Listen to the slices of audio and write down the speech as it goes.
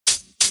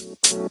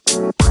And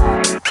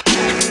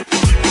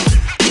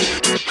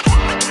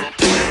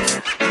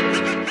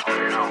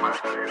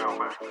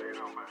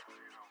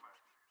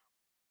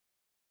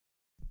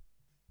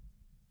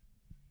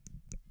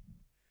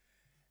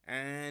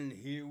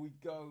here we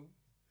go.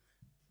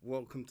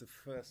 Welcome to the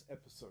first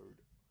episode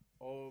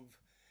of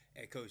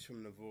Echoes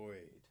from the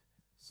Void.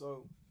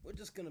 So, we're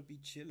just going to be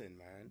chilling,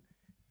 man.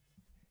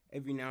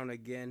 Every now and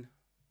again,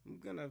 I'm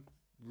going to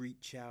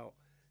reach out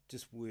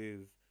just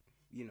with,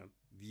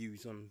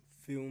 views on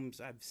films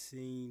I've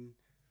seen,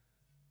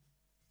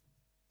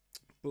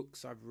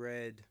 books I've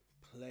read,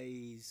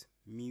 plays,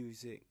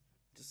 music,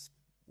 just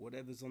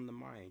whatever's on the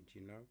mind.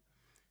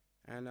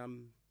 And,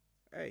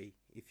 hey,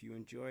 if you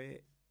enjoy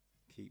it,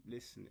 keep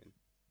listening.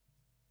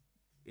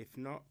 If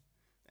not,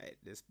 hey,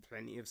 there's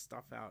plenty of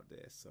stuff out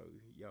there, so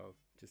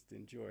just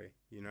enjoy,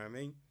 you know what I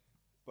mean?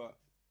 But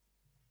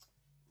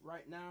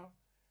right now,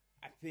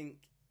 I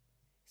think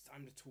it's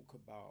time to talk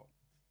about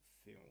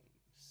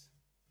films.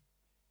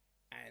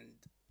 And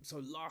so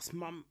last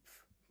month,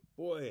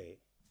 boy,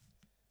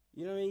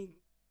 you know what I mean?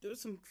 There were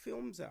some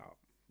films out.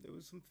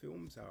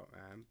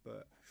 Man,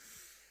 but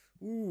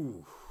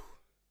ooh,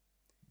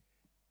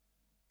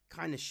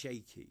 kind of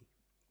shaky.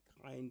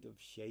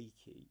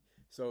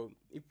 So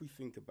if we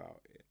think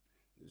about it,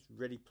 there's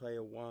Ready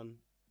Player One,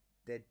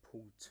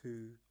 Deadpool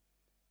 2,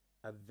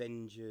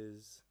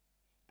 Avengers,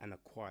 and A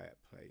Quiet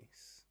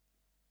Place.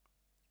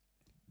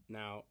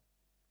 Now,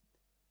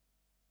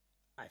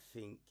 I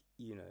think,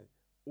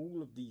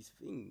 all of these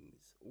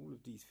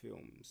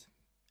films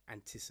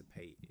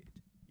anticipated,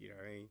 you know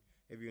what I mean?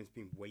 Everyone's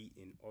been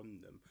waiting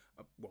on them.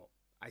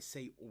 I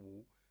say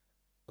all,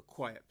 A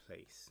Quiet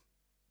Place,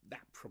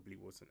 that probably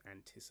wasn't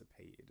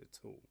anticipated at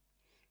all.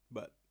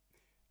 But,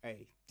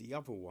 hey, the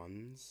other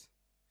ones,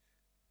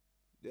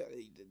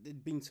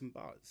 there'd been some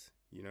buzz,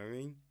 you know what I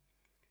mean?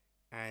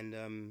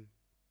 And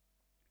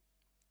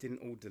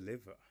didn't all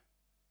deliver.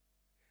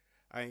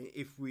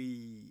 If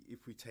we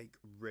take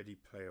Ready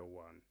Player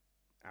One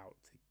out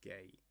the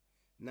gate,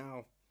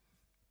 now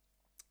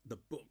the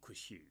book was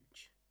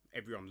huge.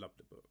 Everyone loved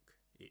the book,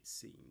 it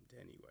seemed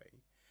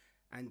anyway.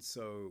 And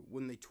so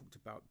when they talked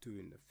about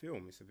doing the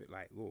film, it's a bit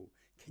like, well,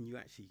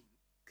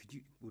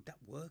 would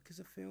that work as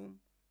a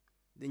film?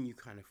 Then you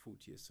kind of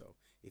thought to yourself,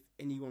 if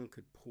anyone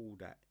could pull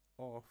that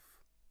off,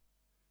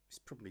 it's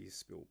probably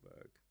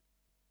Spielberg.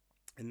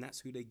 And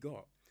that's who they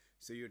got.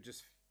 So you're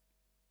just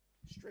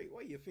straight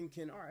away, you're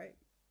thinking, all right,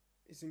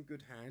 it's in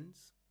good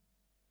hands.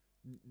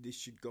 This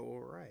should go all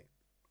right.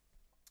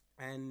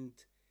 And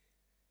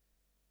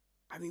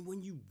I mean,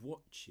 when you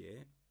watch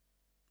it,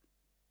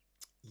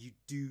 you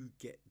do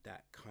get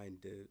that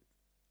kind of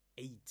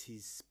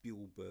 80s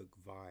Spielberg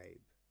vibe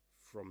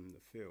from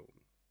the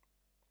film.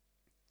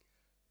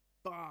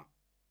 But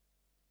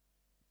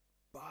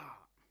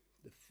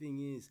the thing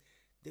is,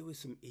 there were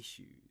some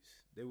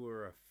issues. There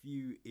were a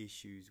few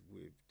issues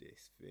with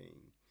this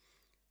thing.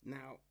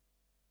 Now,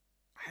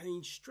 I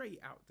mean,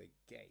 straight out the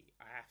gate,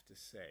 I have to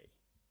say,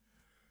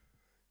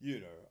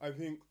 I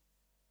think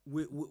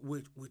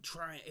we're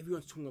trying.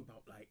 Everyone's talking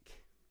about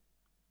like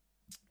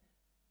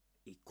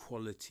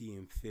equality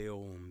in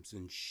films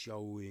and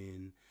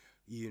showing,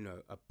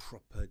 a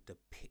proper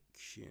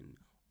depiction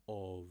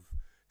of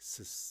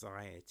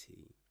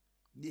society.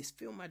 This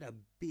film had a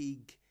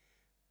big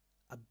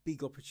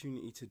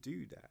opportunity to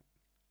do that.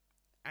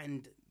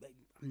 And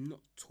I'm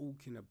not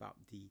talking about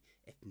the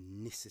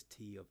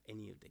ethnicity of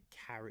any of the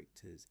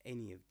characters,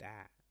 any of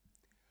that.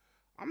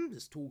 I'm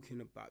just talking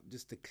about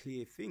just the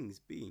clear things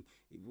being,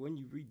 when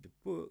you read the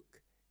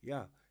book,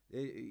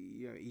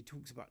 he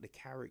talks about the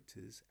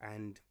characters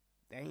and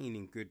they ain't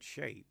in good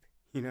shape.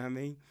 You know what I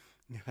mean?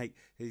 Like,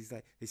 he's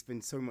like, they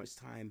spend so much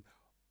time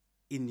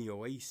in the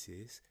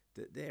Oasis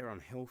that they're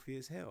unhealthy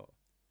as hell.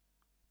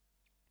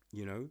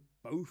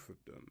 Both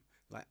of them,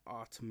 like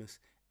Artemis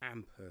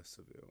and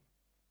Percival.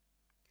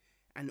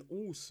 And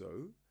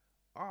also,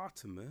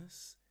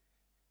 Artemis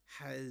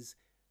has,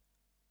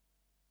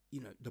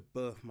 the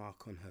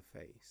birthmark on her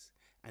face.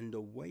 And the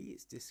way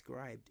it's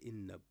described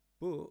in the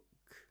book,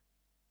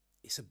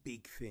 it's a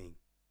big thing.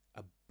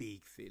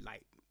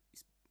 Like,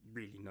 it's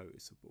really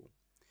noticeable.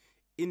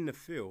 In the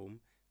film,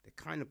 they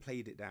kind of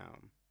played it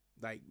down.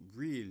 Like,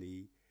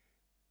 really,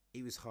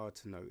 it was hard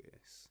to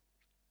notice.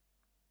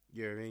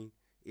 You know what I mean?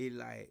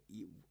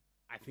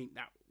 I think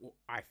that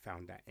I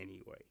found that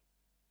anyway.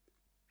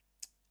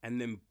 And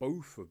then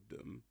both of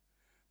them,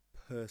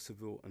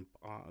 Percival and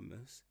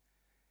Artemis,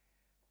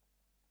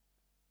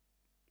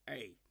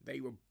 hey, they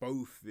were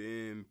both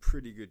in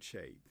pretty good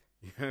shape.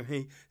 You know what I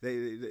mean?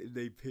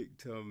 They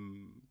picked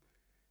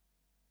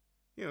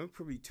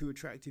probably two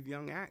attractive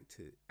young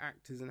actors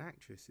and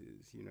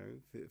actresses,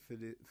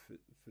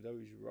 for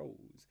those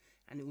roles.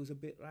 And it was a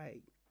bit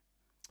like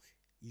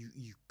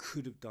you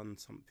could have done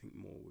something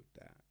more with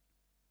that.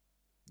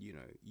 You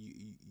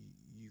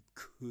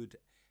could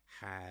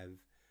have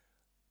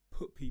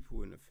put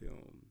people in a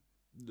film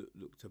that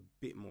looked a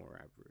bit more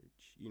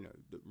average,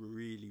 that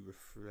really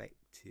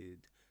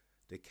reflected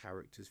the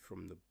characters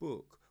from the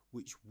book,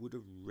 which would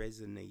have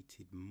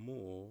resonated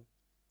more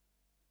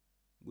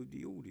with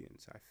the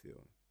audience, I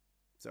feel.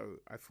 So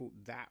I thought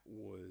that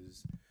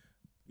was,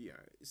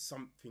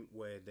 something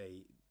where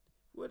they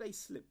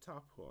slipped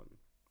up on.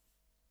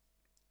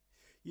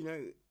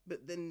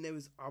 But then there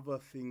was other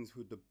things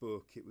with the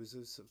book. It was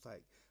sort of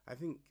like, I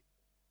think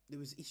there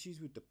was issues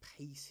with the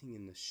pacing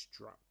and the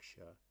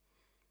structure.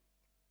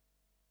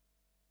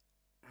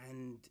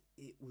 And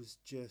it was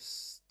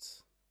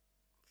just,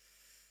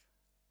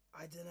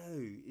 I don't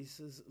know, it's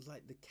just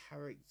like the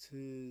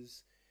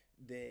characters,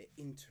 their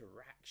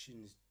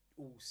interactions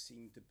all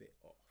seemed a bit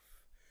off.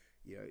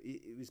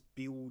 It was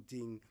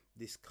building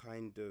this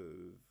kind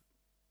of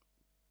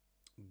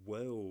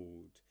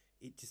world.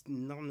 It just,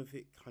 none of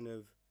it kind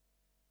of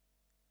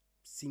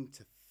seemed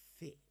to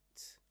fit.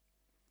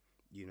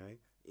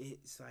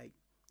 It's like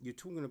you're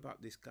talking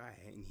about this guy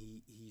and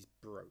he's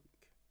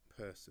broke,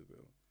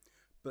 Percival,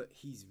 but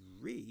his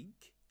rig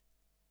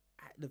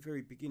at the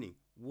very beginning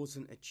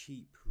wasn't a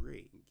cheap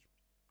rig.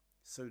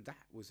 So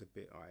that was a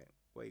bit like,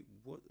 wait,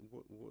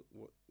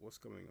 what's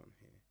going on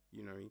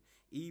here?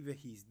 Either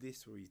he's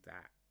this or he's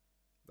that.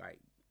 Like,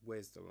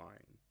 where's the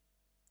line?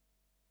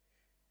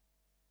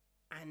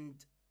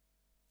 And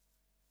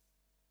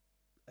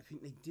I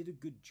think they did a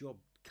good job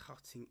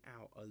cutting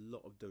out a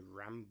lot of the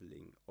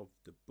rambling of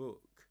the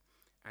book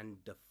and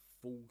the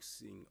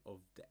forcing of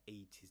the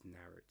 80s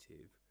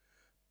narrative.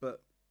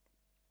 But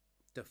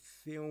the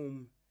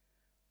film,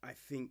 I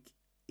think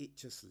it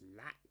just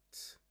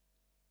lacked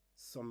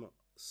some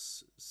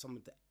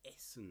of the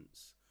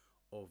essence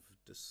of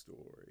the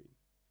story.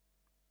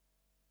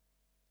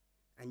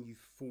 And you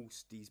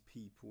force these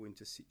people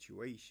into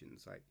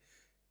situations like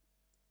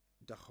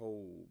the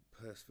whole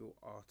Percival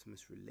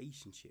Artemis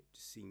relationship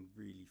just seemed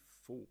really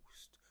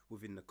forced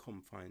within the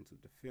confines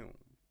of the film.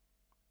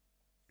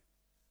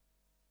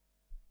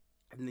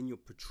 And then your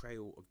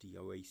portrayal of the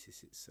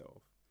Oasis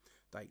itself,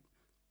 like,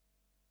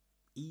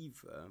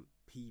 either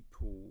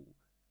people,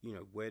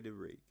 wear the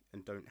rig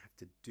and don't have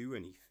to do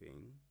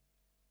anything,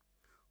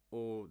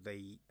 or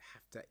they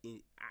have to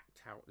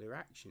act out their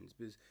actions.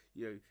 Because,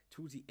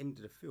 towards the end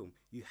of the film,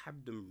 you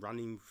have them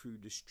running through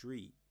the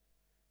street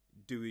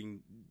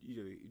doing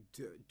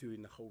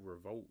the whole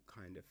revolt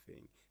kind of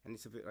thing. And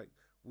it's a bit like,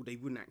 well, they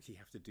wouldn't actually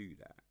have to do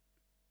that.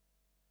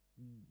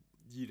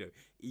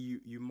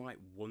 You might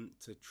want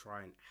to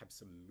try and have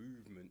some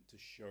movement to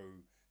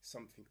show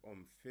something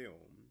on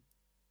film,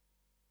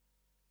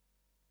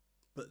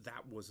 but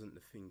that wasn't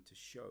the thing to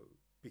show,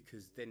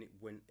 because then it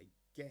went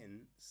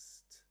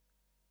against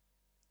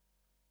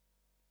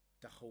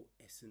the whole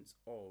essence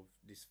of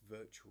this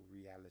virtual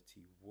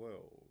reality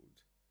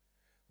world,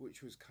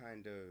 which was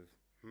kind of,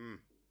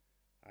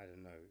 I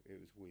don't know,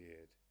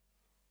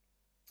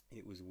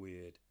 it was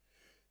weird.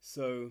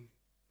 So,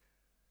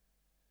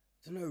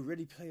 I don't know,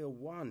 Ready Player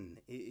One,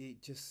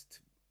 it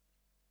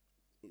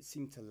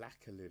seemed to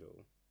lack a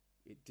little.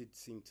 It did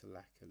seem to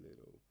lack a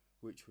little,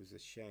 which was a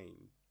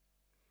shame.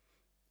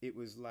 It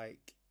was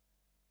like,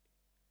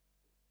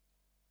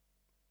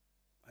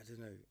 I don't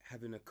know,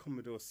 having a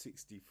Commodore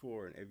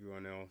 64 and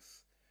everyone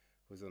else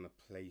was on a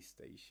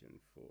PlayStation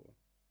 4.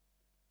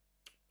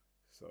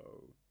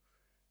 So,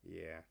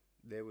 yeah,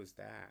 there was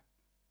that.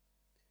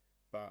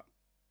 But,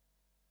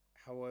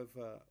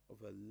 however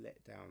of a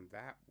letdown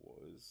that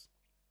was,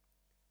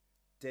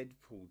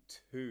 Deadpool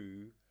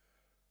 2,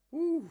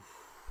 whew,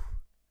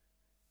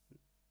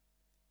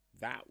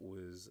 that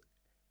was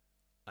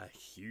a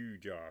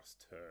huge ass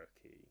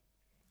turkey.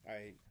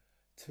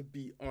 To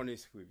be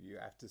honest with you,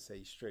 I have to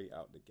say straight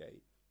out the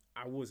gate,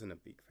 I wasn't a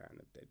big fan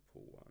of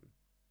Deadpool 1.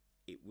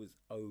 It was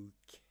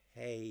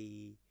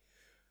okay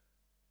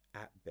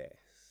at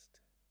best,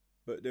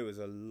 but there was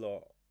a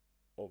lot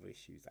of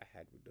issues I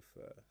had with the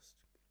first.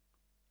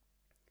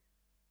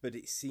 But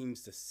it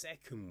seems the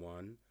second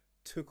one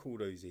took all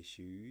those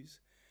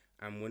issues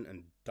and went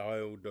and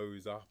dialed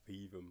those up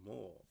even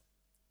more.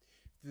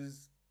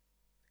 There's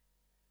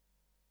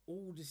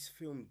all this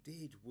film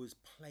did was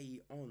play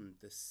on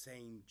the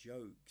same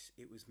jokes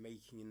it was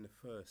making in the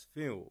first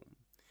film.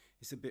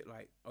 It's a bit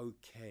like,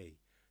 okay,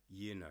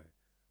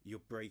 you're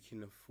breaking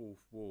the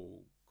fourth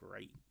wall,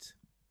 great.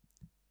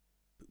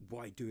 But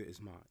why do it as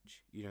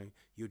much?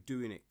 You're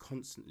doing it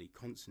constantly.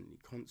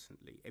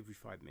 Every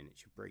 5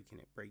 minutes, you're breaking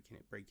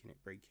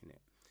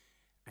it.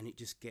 And it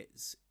just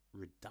gets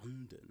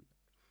redundant.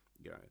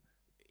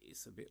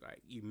 It's a bit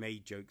like, you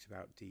made jokes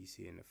about DC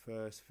in the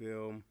first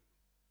film.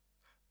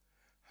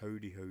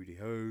 Hody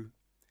ho.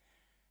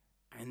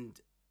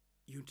 And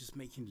you're just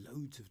making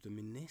loads of them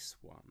in this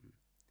one.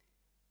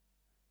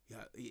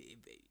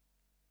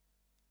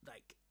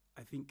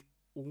 I think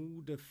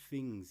all the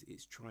things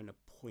it's trying to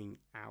point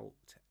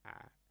out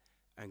at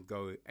and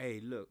go, hey,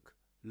 look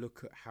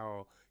at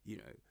how,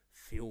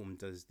 film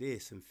does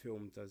this and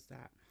film does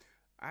that.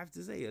 I have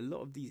to say, a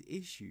lot of these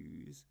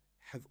issues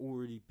have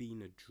already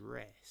been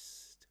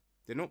addressed.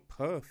 They're not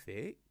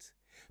perfect,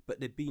 but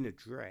they've been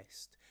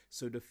addressed.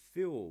 So the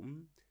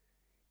film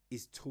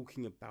is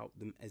talking about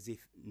them as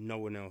if no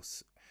one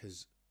else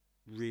has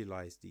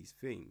realized these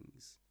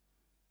things,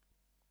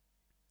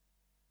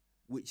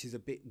 which is a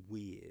bit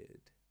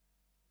weird.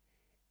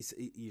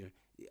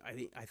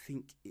 I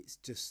think it's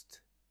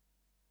just,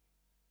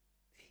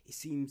 it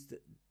seems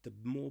that the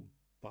more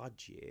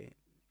budget,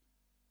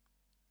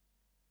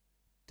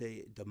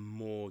 the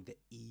more the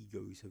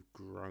egos have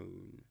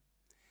grown,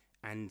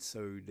 and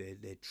so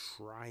they're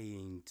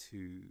trying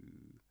to,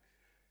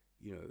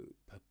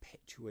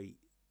 perpetuate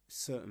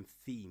certain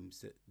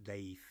themes that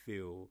they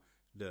feel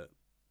that,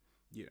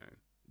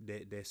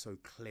 they're so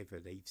clever,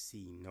 they've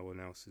seen, no one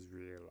else has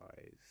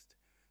realized,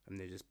 and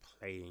they're just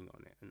playing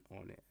on it and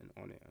on it and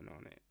on it and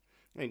on it.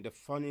 I think the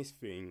funniest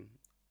thing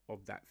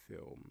of that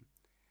film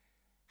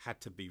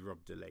had to be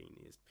Rob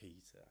Delaney as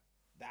Peter.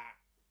 That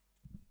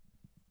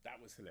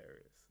was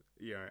hilarious.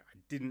 I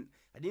didn't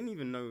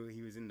even know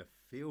he was in the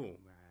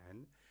film,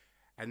 man.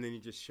 And then he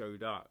just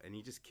showed up and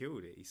he just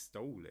killed it. He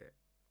stole it.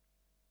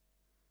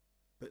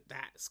 But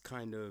that's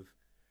kind of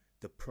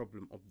the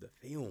problem of the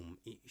film.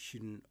 It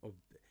shouldn't have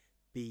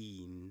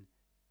been,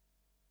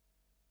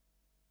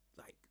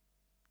 like,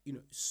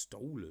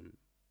 stolen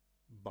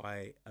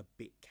by a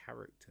big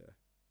character.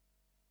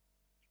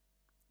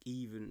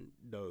 Even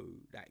though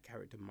that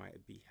character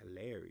might be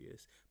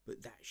hilarious,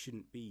 but that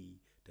shouldn't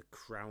be the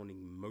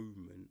crowning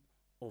moment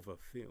of a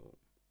film.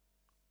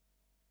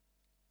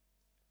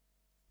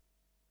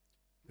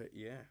 But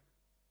yeah,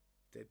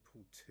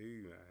 Deadpool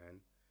 2,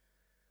 man.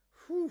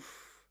 Whew.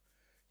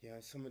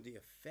 Yeah, some of the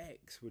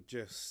effects were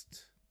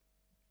just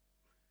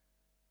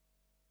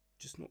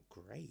not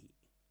great.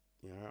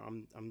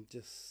 I'm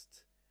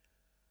just,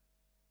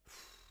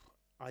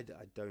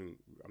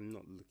 I'm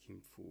not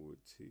looking forward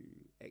to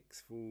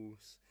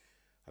X-Force.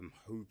 I'm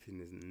hoping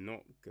there's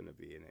not gonna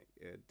be a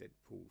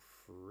Deadpool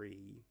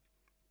 3,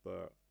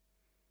 but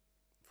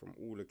from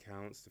all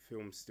accounts, the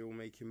film's still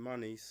making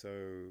money,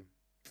 so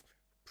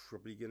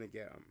probably gonna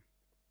get them.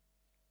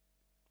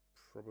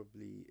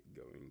 Probably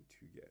going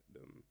to get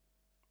them.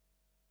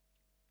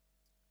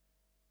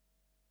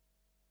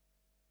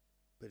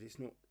 But it's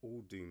not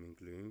all doom and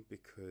gloom,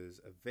 because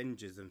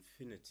Avengers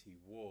Infinity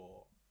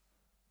War,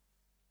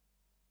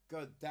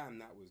 god damn,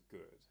 that was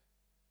good.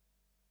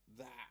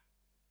 That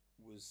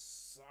was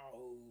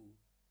so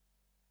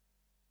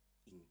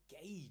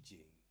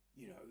engaging.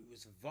 It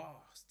was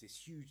vast, this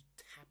huge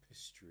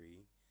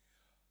tapestry,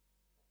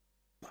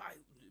 but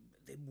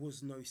there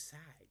was no sag.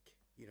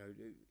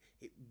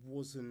 It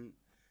wasn't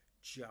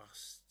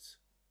just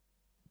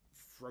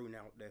thrown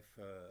out there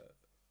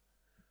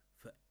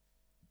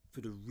for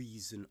the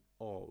reason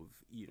of,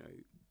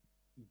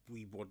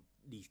 we want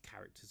these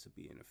characters to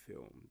be in a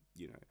film,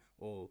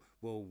 or,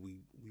 well,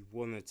 we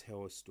want to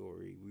tell a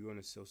story, we want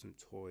to sell some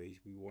toys,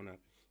 we want to,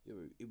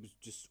 it was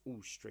just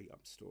all straight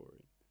up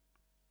story.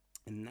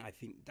 And I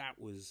think that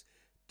was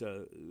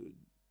the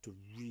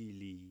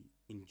really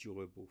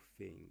enjoyable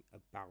thing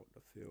about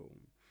the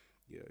film.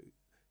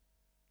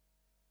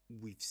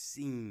 We've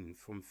seen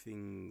from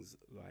things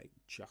like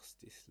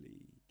Justice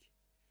League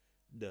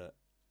that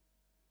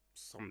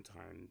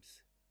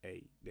sometimes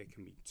there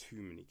can be too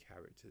many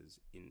characters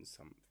in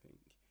something,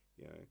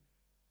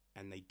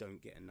 and they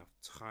don't get enough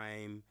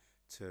time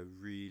to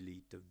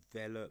really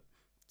develop,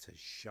 to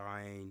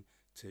shine,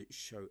 to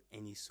show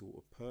any sort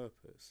of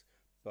purpose.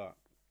 But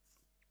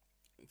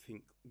I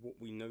think what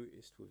we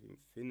noticed with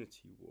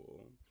Infinity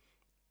War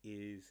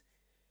is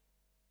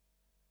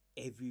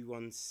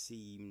everyone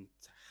seemed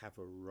to have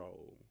a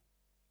role,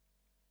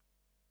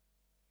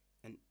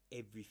 and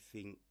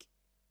everything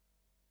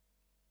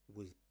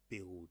was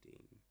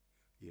building.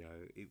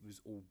 It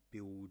was all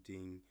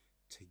building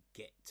to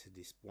get to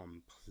this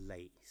one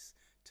place,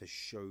 to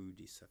show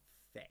this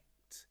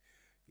effect,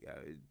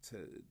 to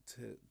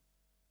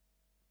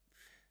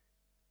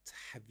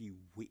have you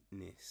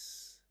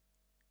witness,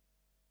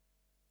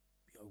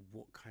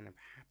 what kind of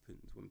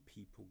happens when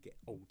people get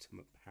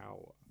ultimate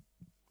power.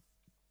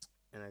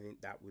 And I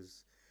think that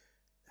was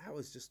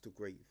just a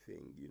great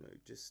thing,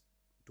 just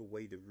the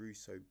way the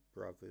Russo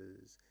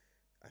brothers,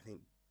 I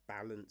think,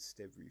 balanced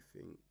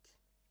everything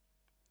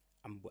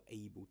and were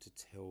able to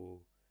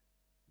tell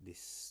this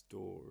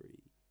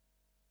story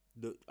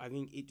that I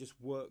think it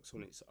just works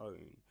on its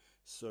own.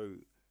 So,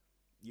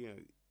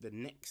 the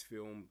next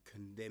film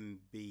can then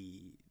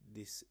be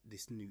this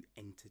new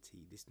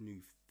entity, this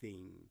new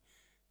thing,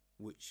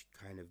 which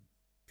kind of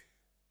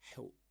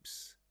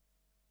helps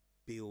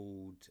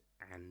build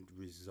and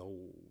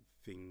resolve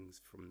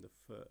things from the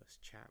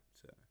first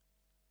chapter.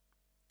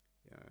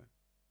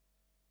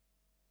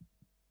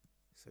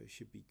 So it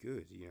should be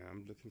good.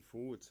 I'm looking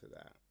forward to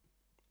that.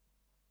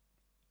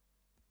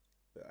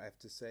 But I have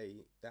to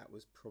say, that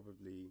was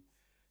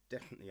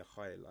definitely a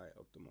highlight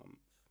of the month.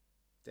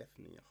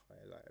 Definitely a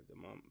highlight of the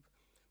month.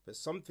 But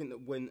something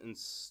that went and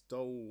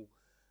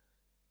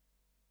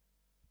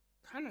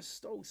kind of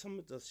stole some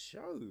of the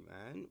show,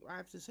 man, I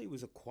have to say,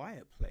 was A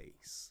Quiet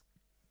Place.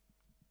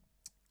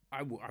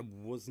 I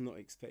was not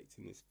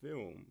expecting this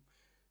film.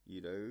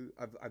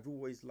 I've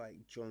always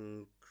liked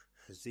John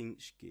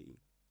Krasinski.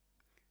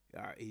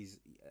 He's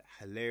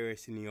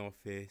hilarious in The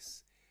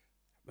Office,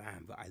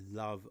 man. But I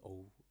love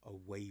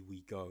Away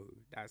We Go.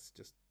 That's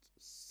just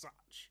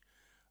such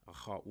a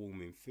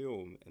heartwarming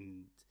film,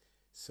 and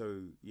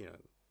So,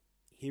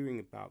 hearing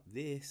about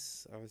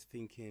this, I was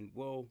thinking,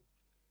 well,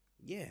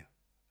 yeah,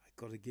 I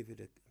gotta give it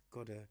a,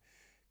 gotta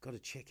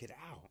check it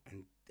out.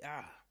 And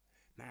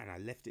man, I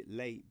left it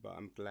late, but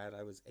I'm glad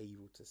I was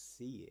able to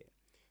see it,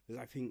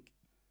 because I think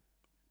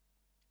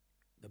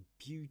the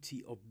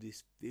beauty of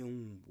this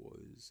film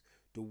was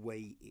the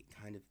way it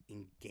kind of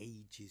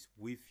engages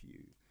with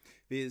you.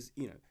 Because,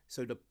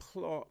 so the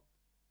plot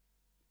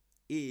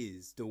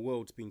is the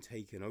world's been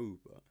taken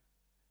over.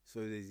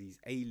 So there's these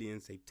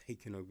aliens, they've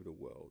taken over the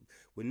world.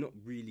 We're not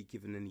really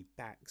given any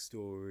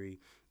backstory.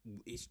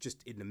 It's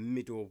just in the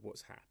middle of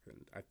what's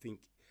happened. I think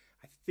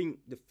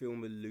the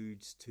film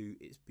alludes to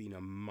it's been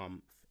a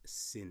month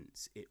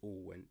since it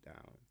all went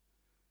down.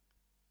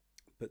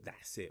 But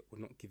that's it. We're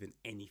not given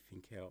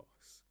anything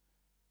else.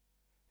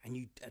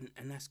 And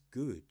that's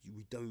good.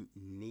 We don't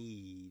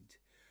need,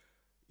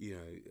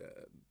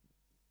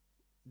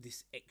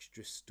 this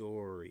extra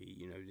story,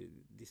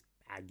 this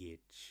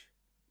baggage.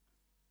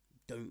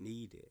 Don't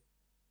need it.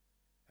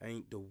 I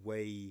think the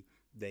way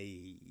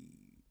they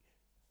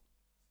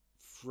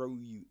throw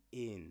you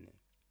in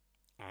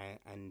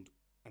and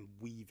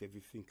weave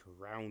everything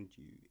around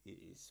you,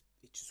 it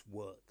just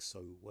works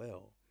so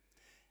well.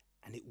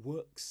 And it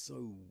works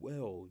so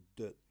well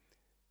that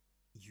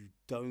you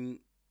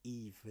don't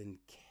even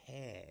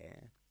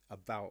care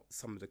about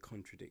some of the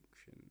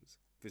contradictions,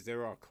 because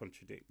there are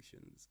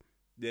contradictions.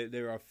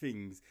 There are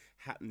things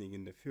happening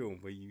in the film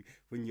where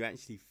when you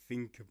actually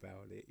think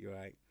about it, you're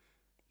like,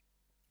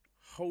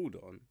 hold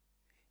on,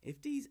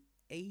 if these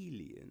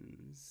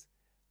aliens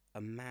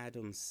are mad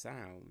on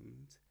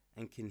sound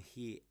and can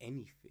hear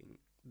anything,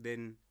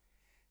 then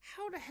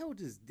how the hell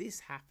does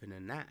this happen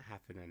and that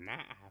happen and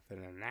that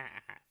happen and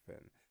that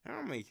happen? That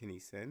don't make any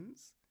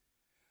sense.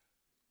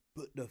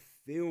 But the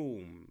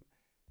film,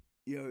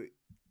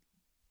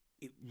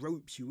 it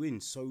ropes you in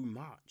so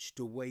much.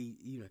 The way,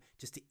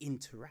 just the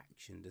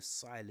interaction, the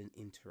silent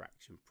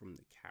interaction from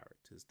the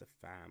characters, the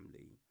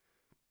family,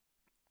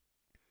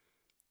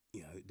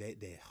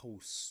 their whole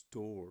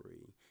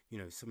story,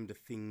 some of the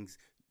things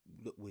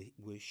that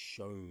we're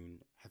shown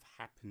have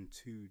happened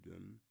to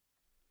them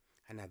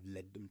and have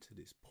led them to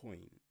this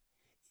point.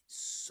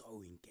 It's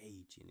so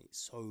engaging.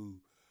 It's so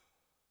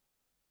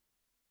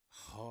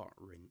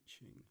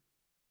heart-wrenching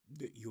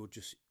that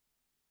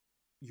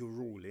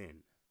you're all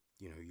in.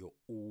 You're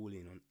all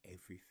in on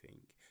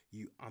everything.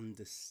 You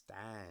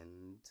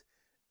understand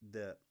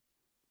that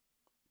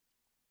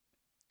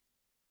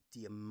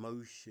the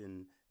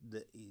emotion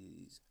that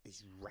is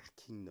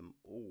racking them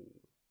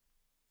all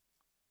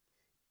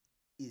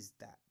is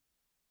that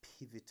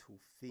pivotal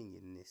thing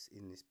in this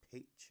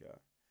picture.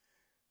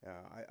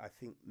 I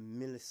think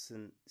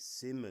Millicent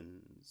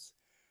Simmons,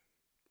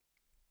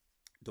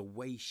 the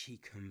way she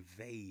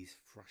conveys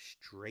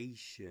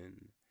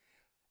frustration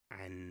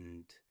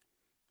and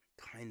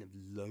kind of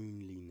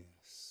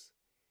loneliness,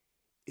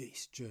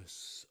 it's done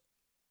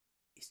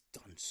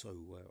so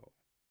well.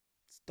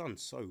 It's done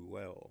so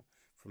well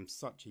from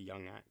such a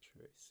young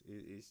actress.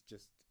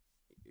 It's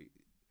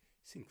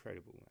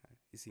incredible, man.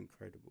 It's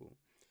incredible.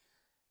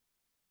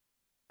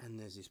 And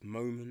there's this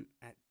moment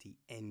at the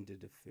end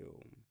of the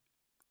film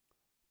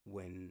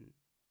when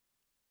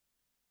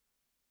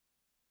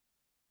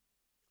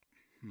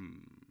I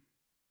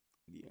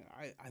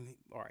mean,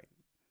 all right,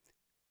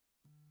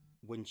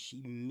 when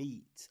she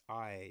meets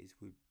eyes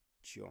with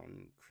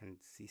John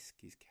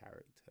Krasinski's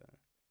character,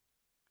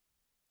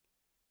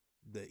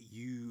 that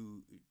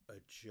you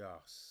are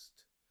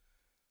just,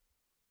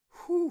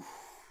 whew,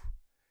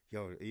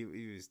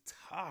 it was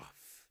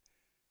tough.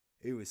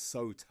 It was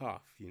so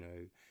tough,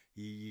 You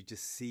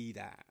just see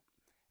that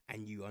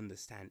and you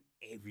understand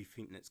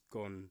everything that's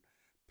gone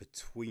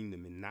between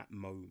them in that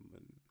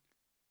moment.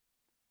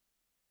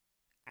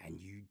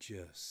 And you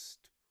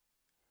just,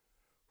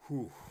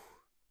 whew.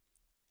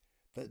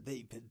 But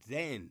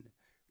then,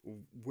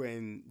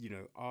 when,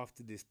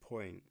 after this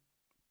point,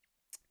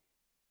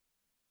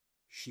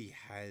 she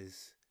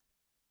has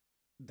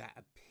that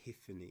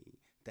epiphany,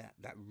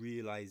 that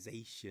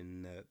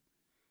realization that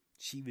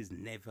she was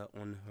never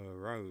on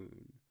her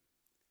own,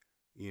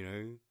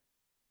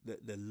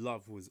 that the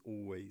love was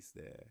always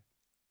there.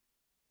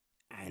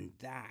 And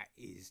that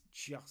is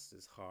just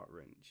as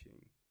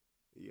heart-wrenching.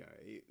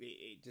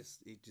 It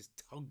just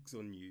tugs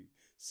on you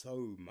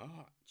so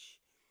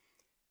much.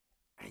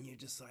 And you're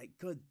just like,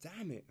 God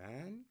damn it,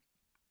 man.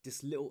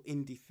 This little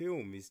indie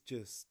film is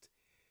just,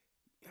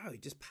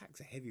 it just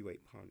packs a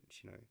heavyweight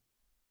punch,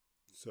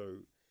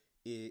 So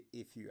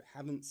if you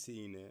haven't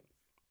seen it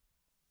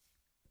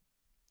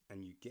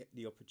and you get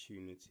the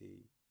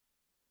opportunity,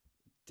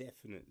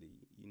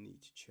 definitely you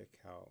need to check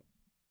out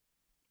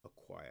A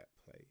Quiet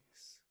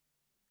Place,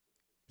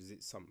 because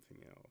it's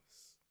something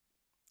else.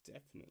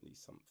 Definitely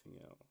something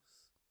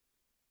else.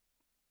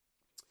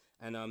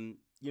 And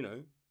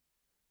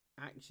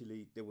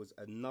actually there was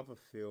another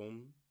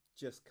film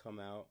just come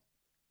out,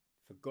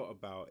 forgot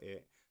about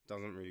it,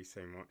 doesn't really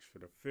say much for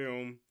the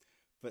film,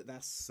 but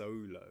that's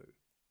Solo.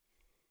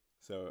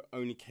 So it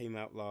only came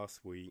out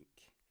last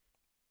week.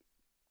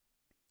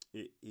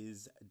 It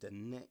is the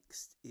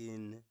next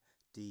in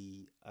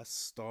the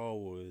Star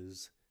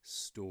Wars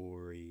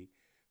story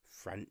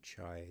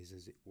franchise,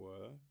 as it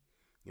were.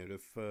 You know, the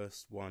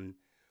first one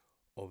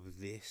of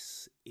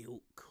this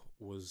ilk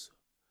was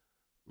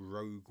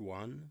Rogue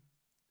One,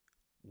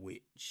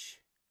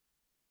 which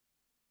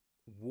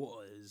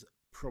was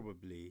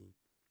probably,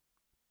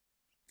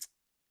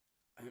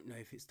 I don't know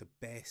if it's the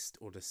best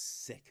or the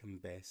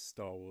second best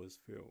Star Wars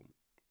film.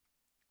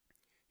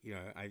 You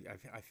know,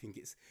 I think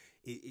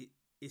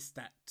it's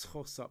that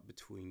toss up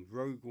between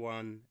Rogue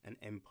One and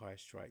Empire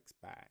Strikes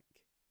Back.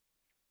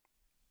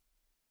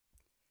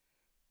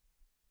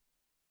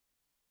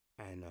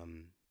 And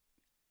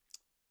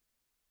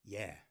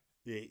yeah,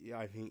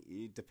 I think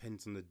it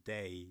depends on the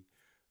day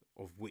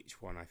of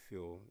which one I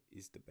feel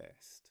is the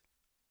best.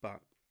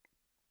 But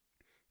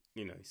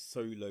you know,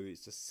 Solo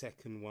is the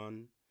second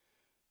one.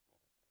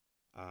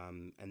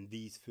 And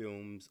these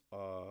films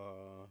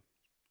are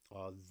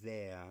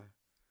there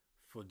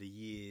for the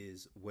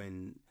years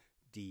when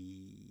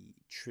the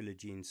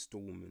trilogy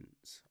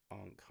installments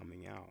aren't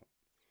coming out.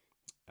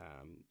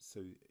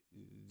 So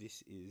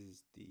this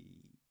is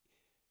the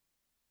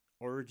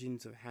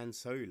origins of Han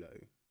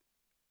Solo.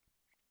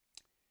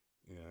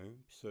 You know,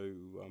 so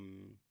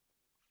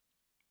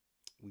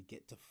we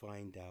get to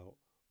find out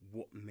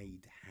what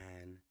made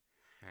Han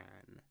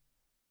Han.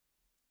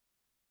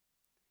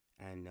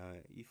 And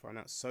you find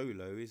out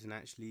Solo isn't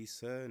actually his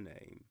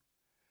surname.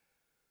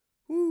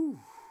 Woo!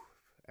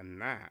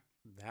 And that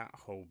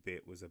whole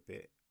bit was a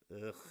bit,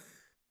 ugh.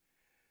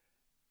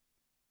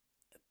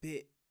 A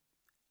bit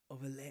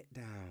of a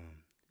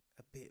letdown.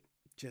 A bit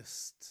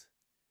just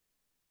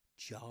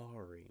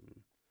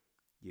jarring,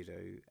 you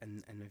know.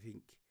 And I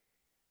think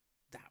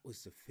that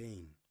was the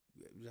thing.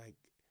 Like,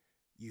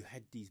 you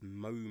had these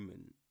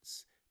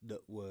moments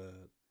that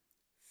were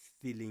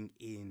filling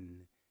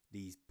in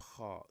these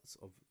parts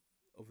of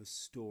a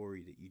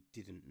story that you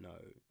didn't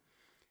know.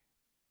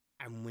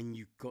 And when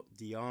you got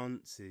the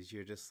answers,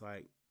 you're just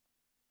like,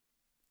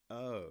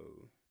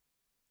 oh,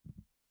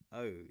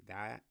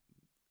 that?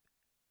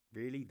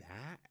 Really,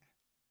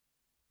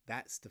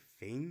 that's the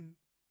thing?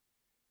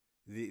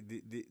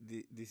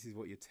 This is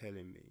what you're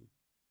telling me.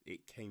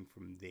 It came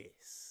from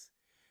this.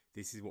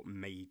 This is what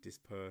made this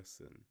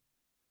person.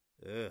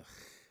 Ugh.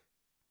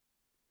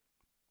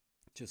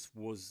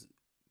 Was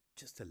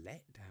just a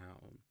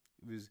letdown.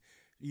 It was,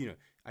 you know,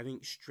 I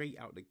think straight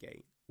out the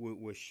gate,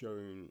 we're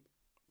shown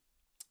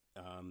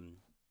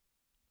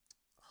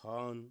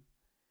Han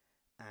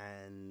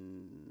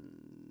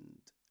and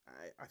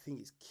I think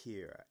it's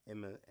Kira,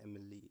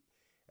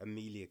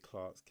 Emilia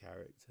Clarke's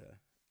character.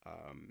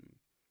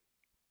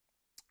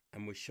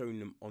 And we're showing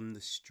them on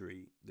the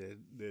street.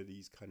 They're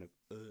these kind of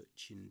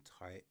urchin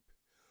type,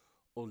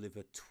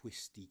 Oliver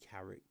Twisty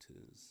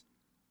characters.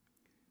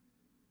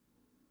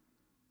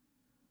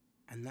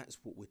 And that's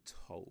what we're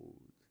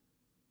told.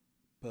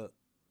 But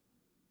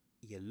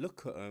you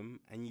look at them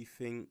and you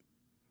think,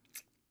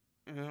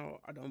 no,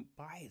 I don't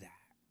buy that.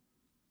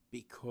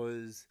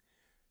 Because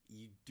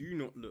you do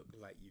not look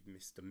like you've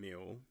missed a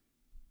meal.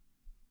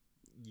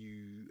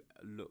 You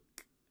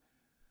look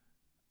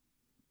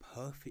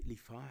perfectly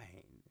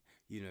fine.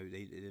 You know,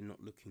 they're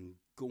not looking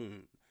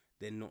gaunt.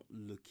 They're not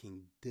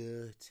looking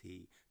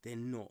dirty. They're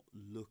not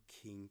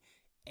looking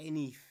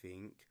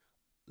anything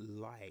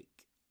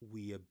like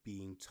we are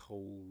being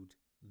told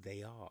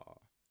they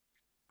are.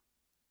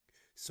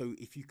 So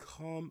if you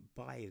can't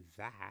buy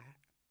that,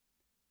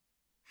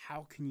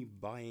 how can you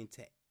buy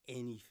into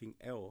anything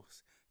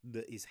else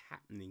that is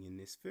happening in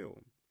this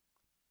film?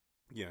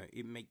 You know,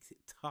 it makes it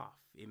tough.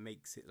 It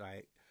makes it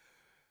like,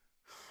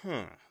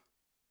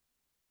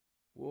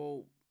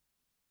 well,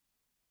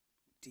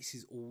 this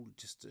is all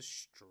just a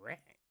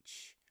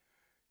stretch,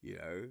 you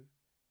know?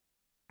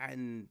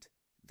 And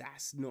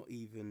that's not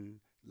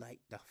even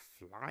like the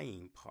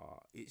flying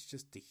part. It's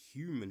just the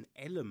human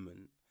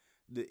element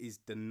that is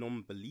the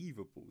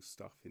non-believable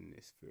stuff in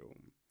this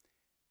film.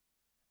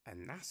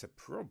 And that's a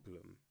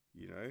problem,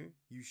 you know?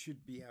 You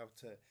should be able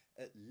to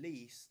at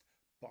least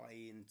buy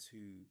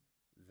into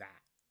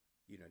that,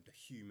 you know, the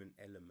human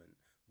element.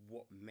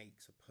 What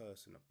makes a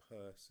person a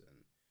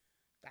person.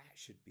 That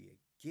should be a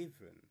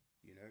given,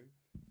 you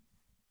know?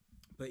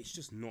 But it's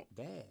just not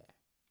there.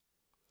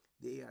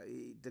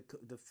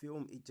 The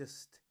film, it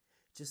just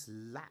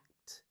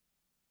lacked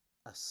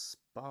a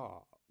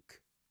spark.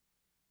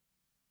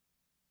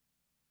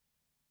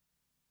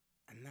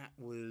 And that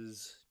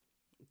was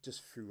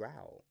just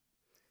throughout.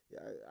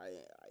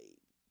 I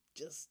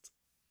just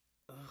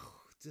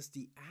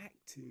the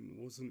acting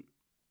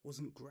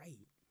wasn't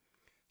great.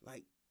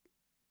 Like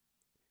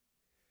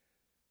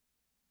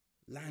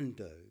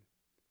Lando,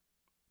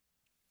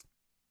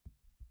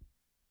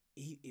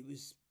 it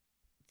was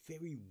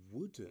very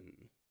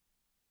wooden.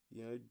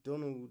 You know,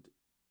 Donald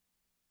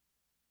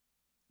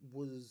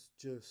was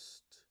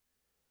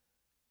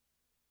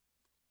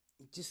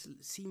it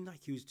just seemed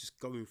like he was just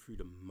going through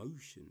the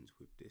motions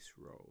with this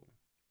role.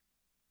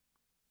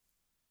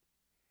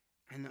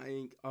 And I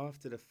think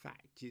after the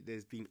fact,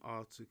 there's been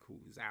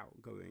articles out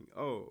going,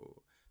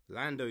 oh,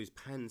 Lando's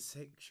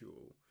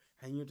pansexual,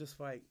 and you're just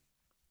like,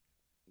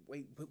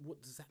 wait, but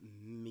what does that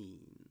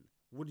mean?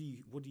 What are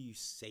you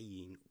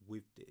saying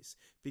with this?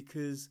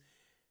 Because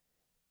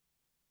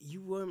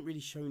you weren't really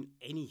shown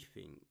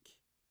anything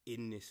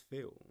in this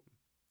film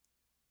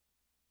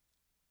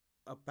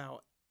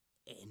about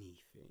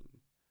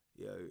anything.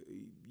 You know,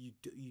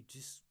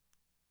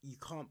 you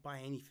can't buy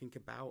anything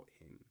about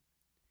him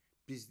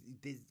because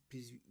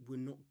we're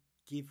not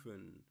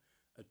given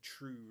a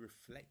true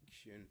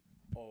reflection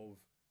of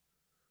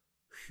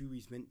who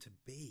he's meant to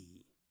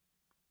be.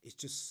 It's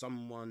just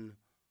someone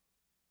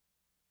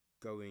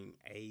going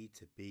A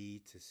to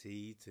B to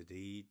C to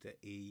D to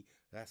E.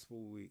 That's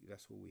all we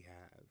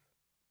have.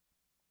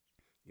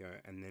 You know,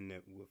 and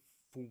then we're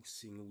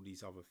forcing all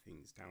these other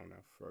things down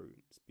our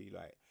throats. Be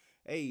like,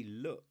 hey,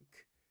 look,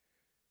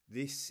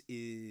 this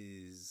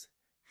is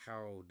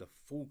how the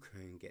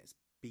Falcon gets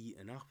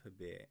beaten up a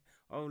bit.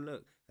 Oh,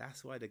 look,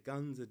 that's why the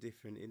guns are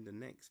different in the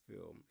next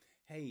film.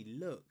 Hey,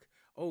 look.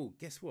 Oh,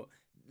 guess what?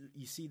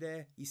 You see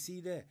there?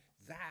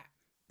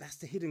 That's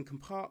the hidden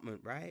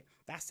compartment, right?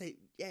 That's it.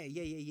 Yeah.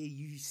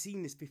 You've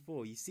seen this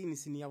before. You've seen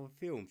this in the other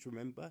films,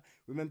 remember?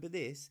 Remember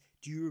this?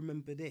 Do you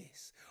remember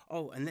this?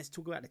 Oh, and let's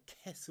talk about the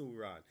Kessel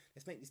Run.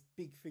 Let's make this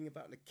big thing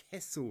about the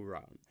Kessel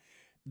Run.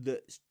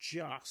 That's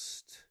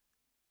just...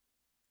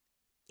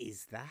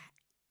 Is that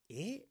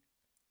it?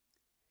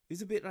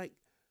 It's a bit like...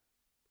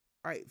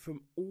 Right,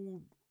 from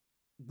all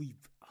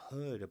we've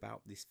heard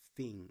about this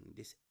thing,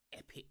 this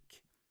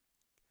epic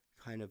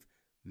kind of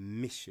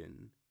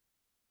mission,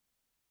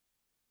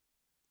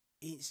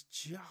 it's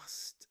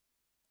just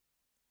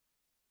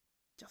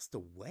a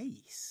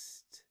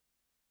waste.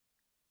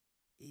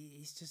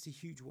 It's just a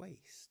huge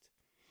waste.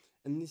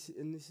 And this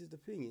is the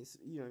thing. It's,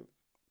 you know,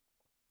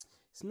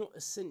 it's not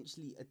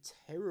essentially a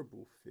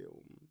terrible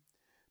film,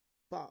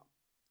 but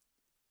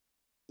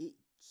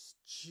it's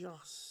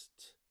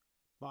just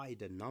by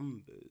the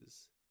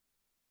numbers.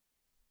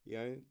 You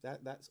know,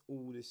 that's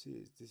all this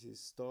is. This is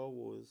Star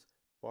Wars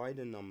by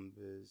the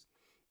numbers.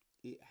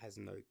 It has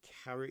no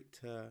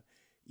character.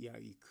 You know,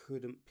 you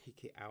couldn't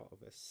pick it out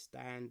of a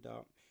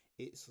stand-up.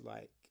 It's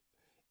like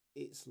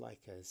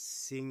a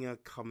singer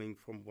coming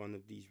from one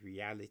of these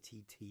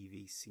reality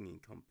TV singing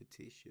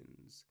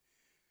competitions.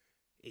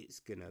 It's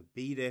gonna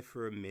be there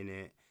for a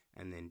minute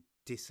and then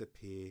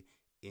disappear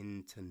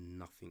into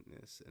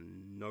nothingness,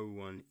 and no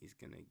one is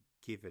gonna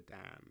give a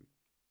damn.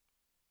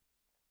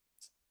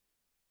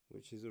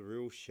 Which is a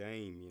real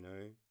shame, you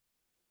know.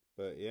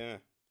 But yeah,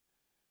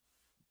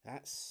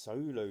 that's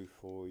Solo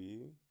for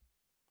you.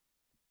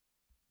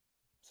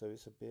 So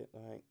it's a bit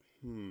like,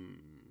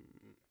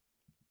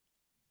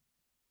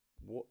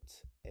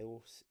 what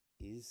else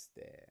is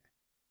there?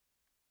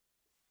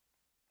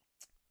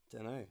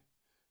 Don't know.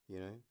 You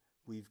know,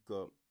 we've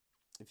got,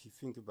 if you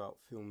think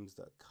about films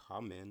that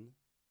come in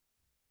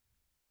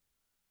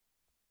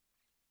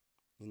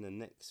the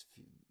next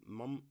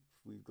month,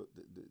 we've got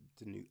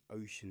the new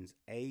Ocean's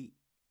 8.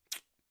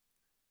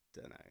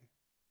 Don't know.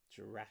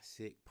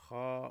 Jurassic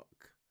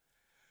Park.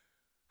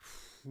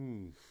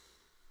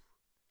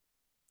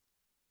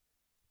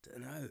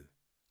 Don't know.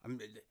 I'm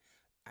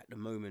at the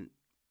moment,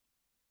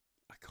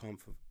 I can't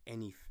think of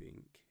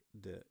anything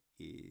that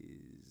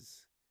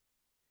is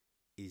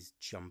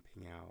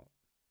jumping out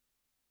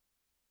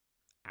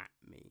at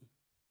me.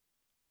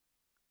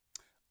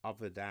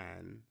 Other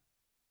than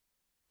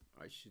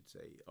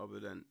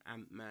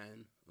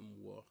Ant-Man and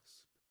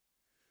Wasp.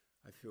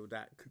 I feel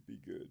that could be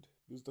good.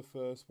 Because the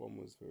first one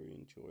was very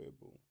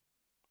enjoyable.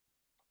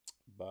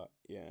 But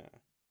yeah,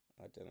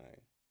 I don't know.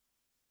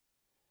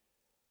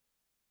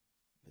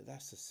 But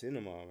that's the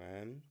cinema,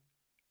 man.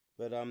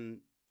 But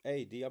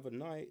hey, the other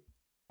night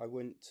I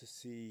went to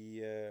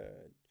see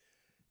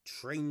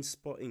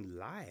Trainspotting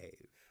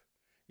live.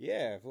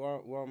 Yeah,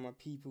 one of my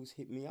peoples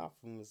hit me up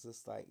and was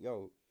just like,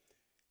 yo,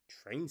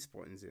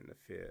 Trainspotting's in the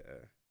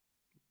theatre.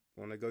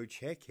 Want to go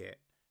check it?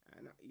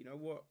 And you know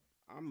what?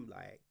 I'm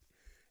like,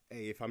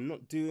 hey, if I'm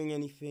not doing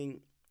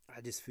anything,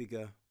 I just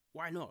figure,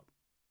 why not?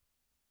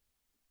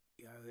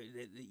 You know,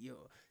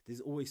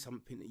 there's always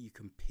something that you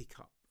can pick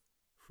up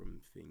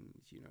from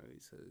things, you know.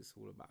 So it's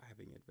all about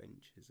having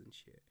adventures and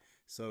shit.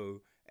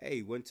 So,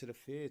 hey, went to the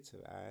theatre,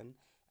 man,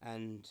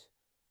 and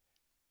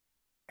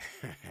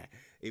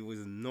it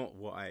was not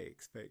what I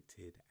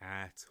expected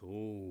at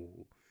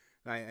all.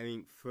 Like, I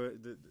mean, for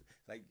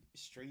like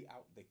straight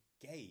out the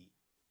gate,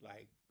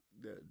 like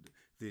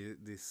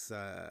this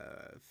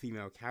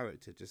female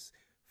character just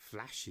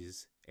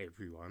flashes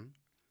everyone,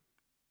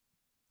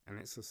 and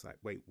it's just like,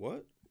 wait,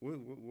 what?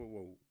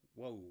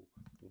 Whoa,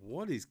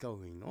 what is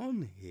going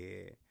on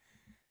here?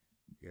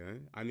 You know,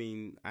 I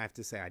mean, I have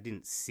to say I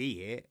didn't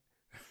see it.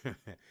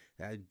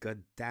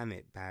 God damn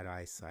it, bad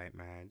eyesight,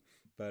 man.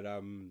 But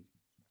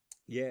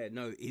yeah,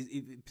 no,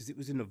 because it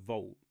was in the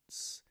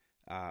Vaults.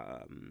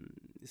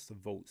 It's the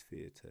Vaults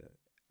Theatre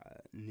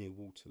near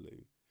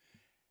Waterloo,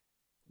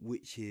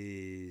 which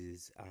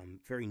is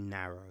very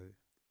narrow,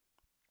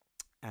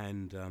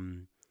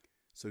 and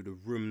so the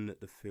room that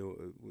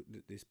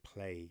this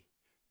play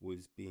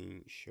was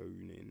being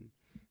shown in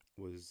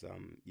was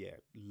yeah,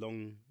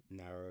 long,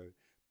 narrow,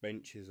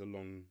 benches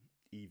along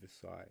either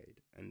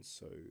side, and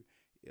so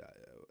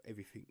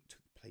everything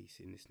took place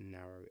in this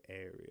narrow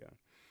area,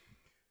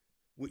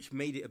 which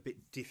made it a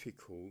bit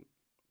difficult.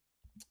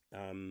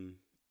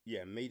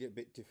 Yeah, made it a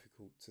bit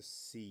difficult to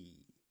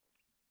see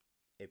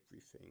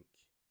everything,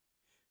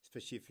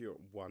 especially if you're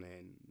at one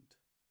end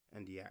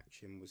and the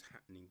action was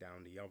happening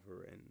down the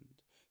other end.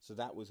 So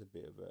that was a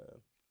bit of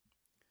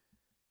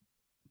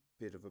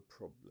a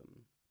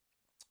problem.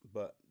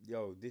 But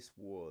yo, this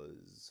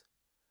was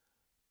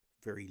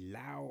very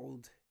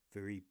loud,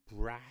 very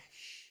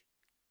brash.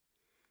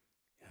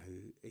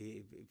 You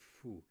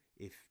know,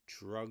 if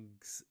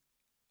drugs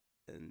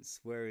and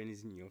swearing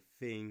isn't your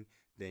thing,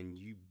 then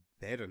you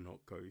better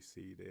not go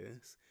see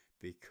this,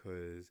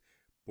 because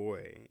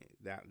boy,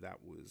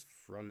 that was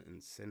front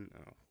and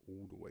center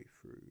all the way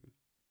through.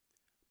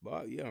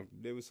 But yeah,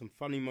 there were some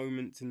funny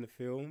moments in the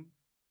film.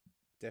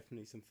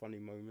 Definitely some funny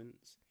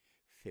moments.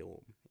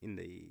 Film in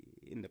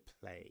the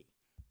play.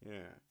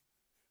 Yeah.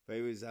 But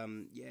it was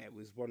yeah, it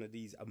was one of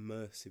these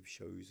immersive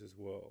shows as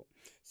well.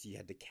 So you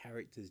had the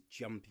characters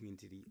jumping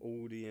into the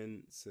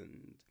audience,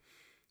 and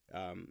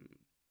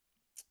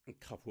a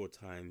couple of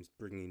times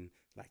bringing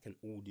like an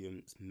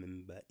audience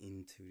member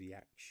into the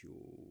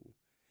actual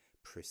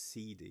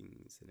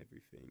proceedings and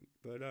everything.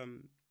 But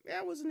yeah,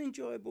 it was an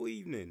enjoyable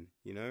evening,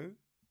 you know.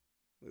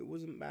 It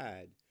wasn't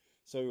bad.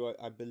 So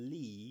I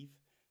believe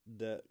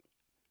that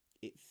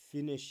it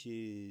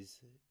finishes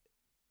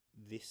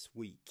this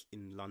week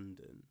in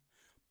London,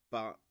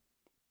 but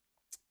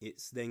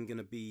it's then going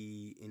to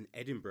be in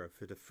Edinburgh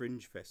for the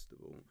Fringe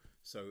Festival.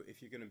 So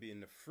if you're going to be in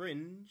the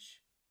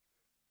Fringe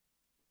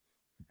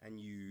and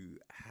you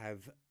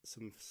have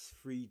some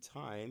free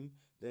time,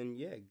 then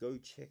yeah, go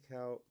check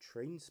out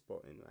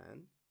Trainspotting,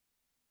 man.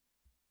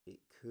 It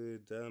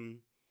could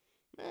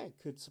yeah, it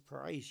could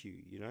surprise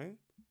you, you know.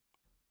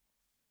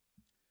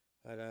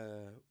 But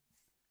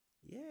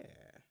yeah,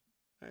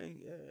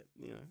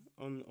 you know,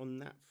 on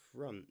that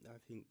front, I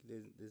think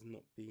there's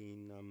not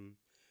been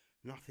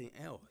nothing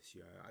else.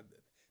 You know, I've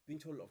been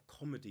to a lot of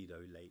comedy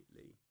though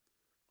lately,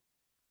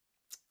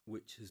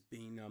 which has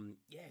been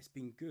yeah, it's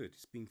been good.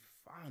 It's been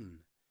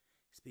fun.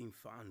 It's been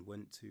fun.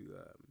 Went to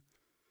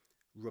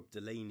Rob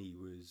Delaney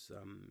was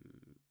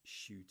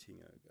shooting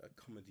a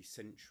Comedy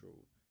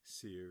Central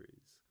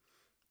series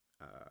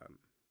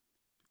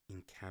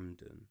in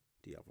Camden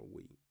the other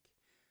week,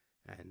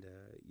 and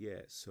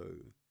yeah, so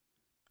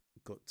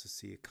got to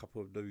see a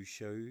couple of those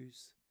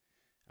shows.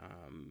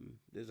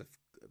 There's a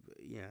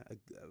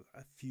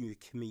few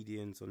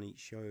comedians on each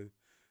show,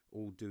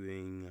 all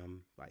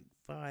doing like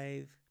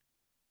 5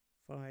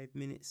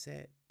 minute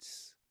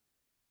sets,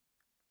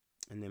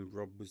 and then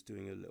Rob was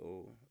doing a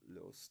little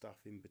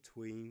stuff in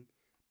between.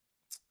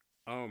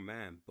 Oh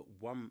man, but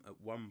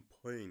at one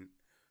point,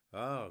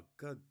 oh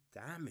god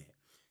damn it,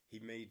 he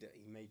made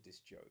this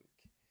joke,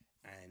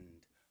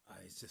 and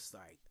I was just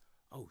like,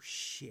 oh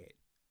shit,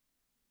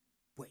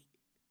 wait,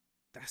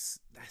 that's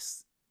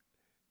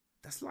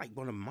like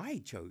one of my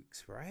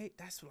jokes, right?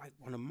 That's like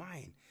one of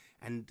mine.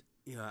 And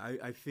you know,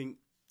 I think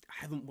I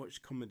haven't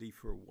watched comedy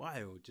for a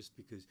while, just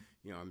because,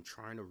 you know, I'm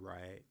trying to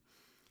write,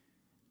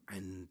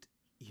 and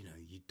you know,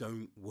 you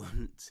don't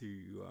want to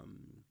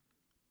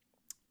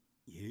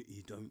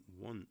you don't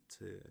want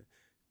to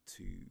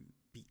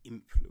be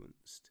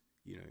influenced,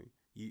 you know.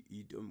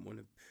 You don't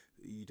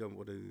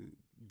want to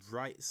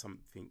write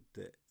something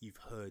that you've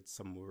heard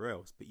somewhere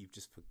else but you've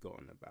just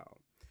forgotten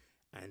about.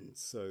 And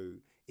so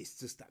it's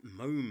just that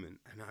moment,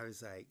 and I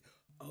was like,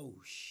 oh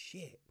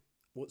shit,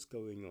 what's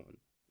going on?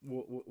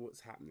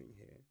 What's happening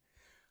here?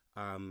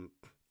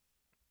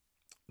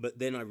 But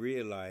then I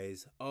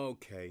realized,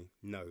 okay,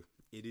 no,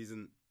 it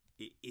isn't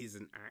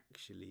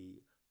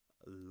actually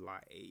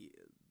like,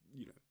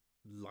 you know,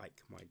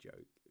 like my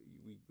joke.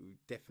 We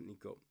definitely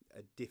got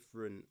a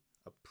different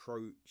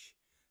approach,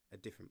 a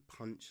different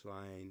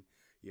punchline.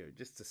 You know,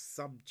 just the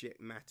subject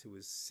matter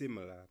was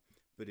similar,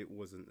 but it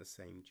wasn't the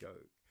same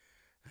joke.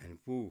 And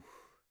whew,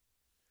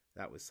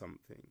 that was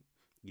something.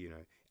 You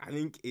know, I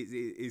think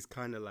it's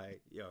kind of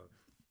like, yo,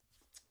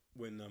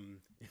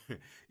 when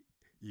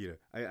you know,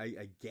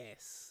 I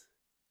guess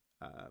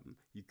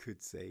you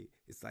could say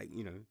it's like,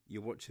 you know,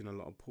 you're watching a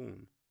lot of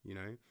porn, you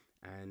know,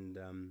 and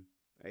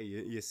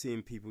you're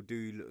seeing people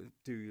do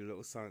a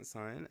little science,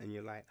 and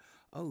you're like,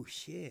 oh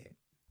shit,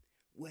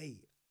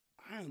 wait,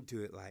 I don't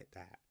do it like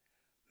that,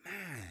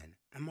 man.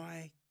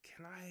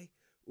 Can I?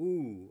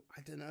 Ooh,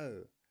 I don't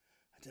know,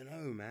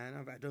 man.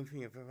 I don't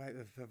think I've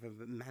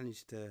ever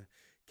managed to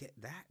get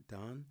that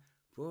done,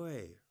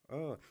 boy.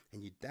 Oh,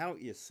 and you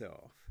doubt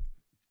yourself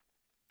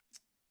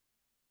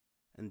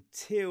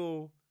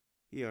until,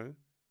 you know,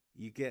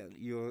 you get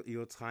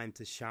your time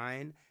to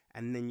shine,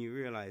 and then you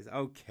realize,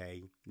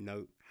 okay,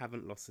 no,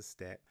 haven't lost a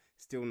step,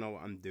 still know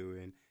what I'm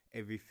doing,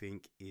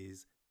 everything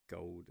is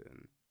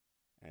golden.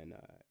 And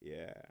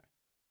yeah,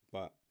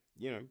 but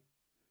you know,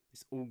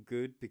 it's all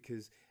good,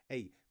 because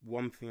hey,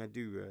 one thing I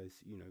do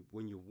is, you know,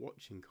 when you're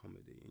watching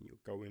comedy and you're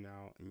going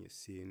out and you're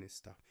seeing this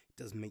stuff, it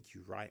does make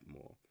you write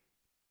more.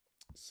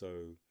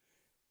 So,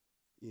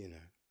 you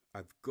know,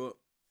 I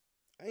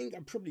think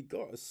I've probably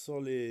got a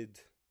solid,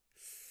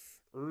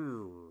 I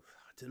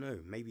don't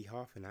know, maybe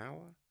half an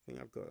hour. I think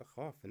I've got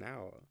half an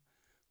hour,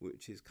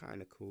 which is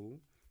kind of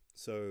cool.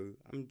 So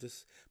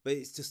but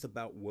it's just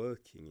about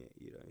working it,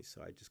 you know.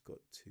 So I just got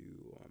to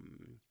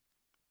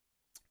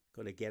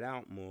get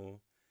out more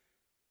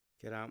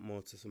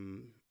to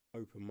some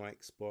open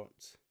mic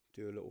spots,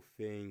 do a little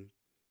thing,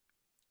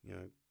 you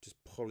know,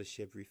 just polish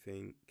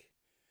everything.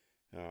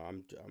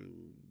 I'm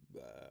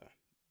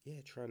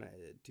trying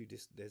to do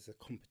this. There's a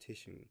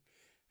competition,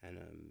 and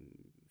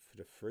for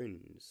the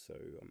Fringe, so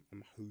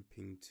I'm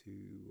hoping to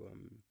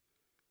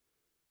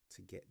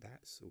get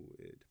that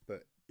sorted.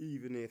 But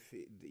even if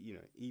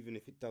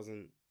it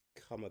doesn't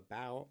come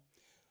about,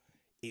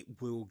 it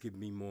will give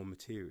me more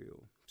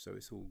material. So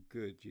it's all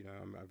good, you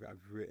know.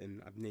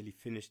 I've nearly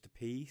finished the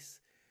piece,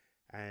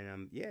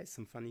 and yeah,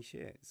 some funny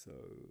shit. So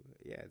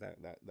yeah,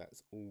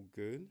 that's all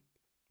good.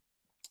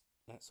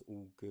 That's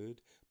all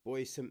good.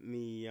 Boy sent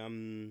me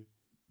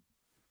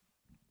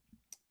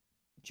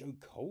Joe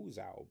Cole's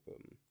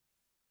album.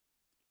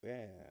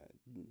 Yeah,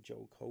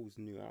 Joe Cole's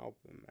new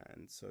album,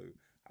 man. So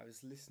I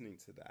was listening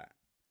to that,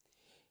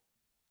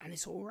 and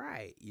it's all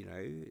right, you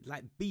know.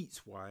 Like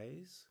beats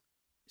wise,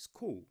 it's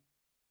cool.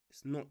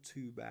 It's not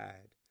too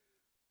bad,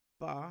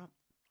 but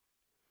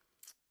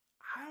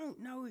I don't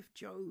know if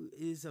Joe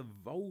is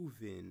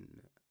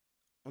evolving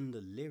on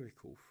the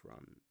lyrical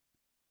front.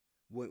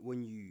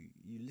 When you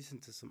listen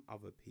to some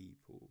other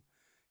people,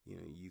 you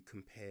know, you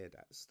compare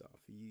that stuff.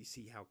 You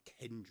see how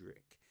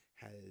Kendrick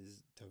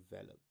has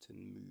developed and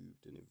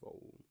moved and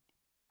evolved.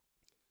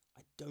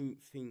 I don't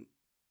think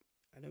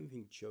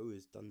Joe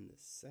has done the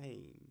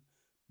same,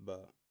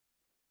 but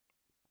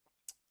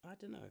I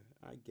don't know.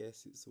 I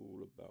guess it's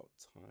all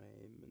about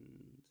time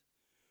and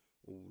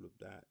all of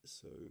that.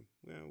 So,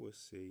 well, we'll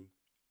see.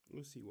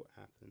 We'll see what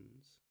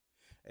happens.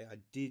 I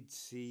did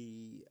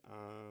see.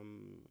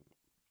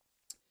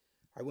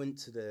 I went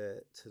to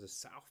the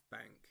South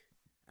Bank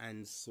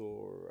and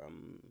saw.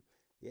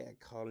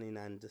 Carlin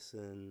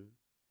Anderson,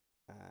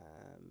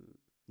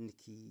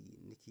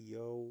 Nikki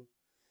Yo,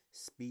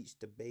 Speech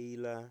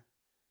DeBela,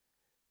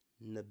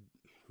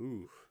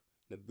 Nabula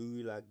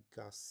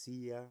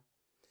Garcia.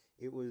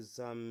 It was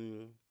a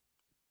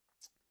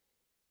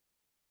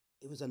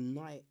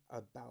night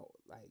about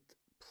like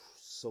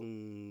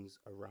songs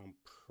around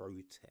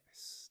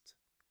protest.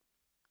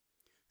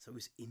 So it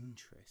was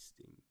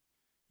interesting,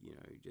 you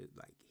know, just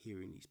like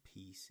hearing these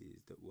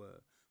pieces that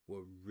were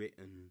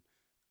written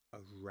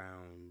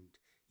around,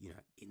 you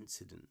know,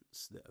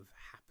 incidents that have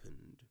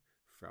happened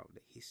throughout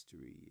the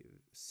history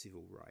of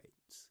civil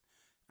rights,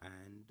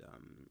 and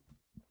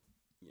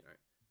you know,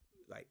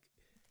 like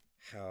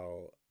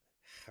how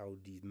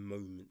these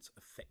moments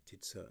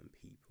affected certain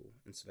people,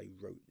 and so they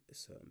wrote a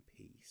certain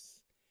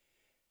piece.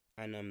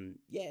 And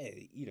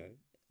you know,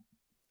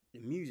 the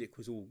music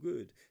was all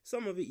good.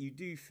 Some of it you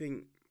do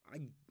think,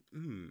 I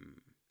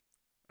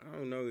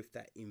don't know if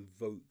that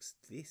invokes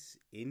this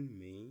in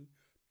me,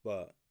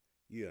 but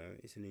you know,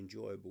 it's an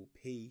enjoyable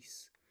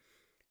piece.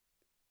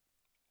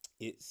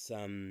 It's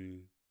I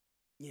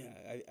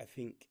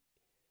think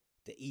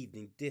the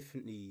evening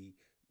definitely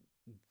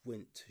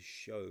went to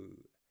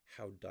show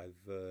how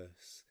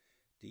diverse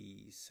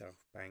the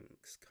South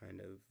Banks kind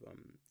of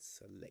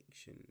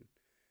selection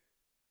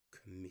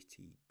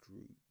committee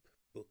group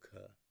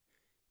booker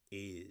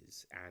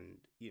is, and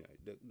you know,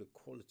 the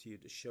quality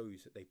of the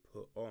shows that they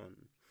put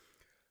on.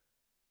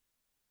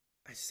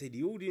 I say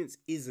the audience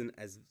isn't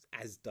as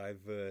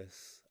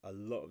diverse a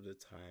lot of the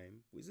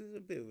time, which is a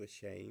bit of a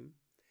shame.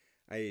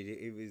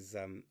 It was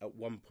at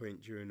one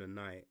point during the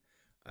night,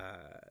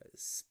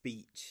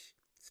 Speech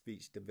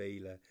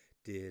DeBela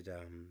did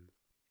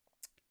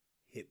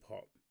hip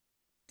hop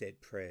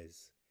Dead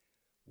Prez,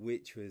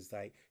 which was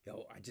like,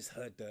 yo, I just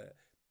heard the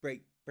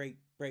break,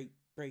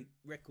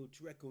 record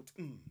to record,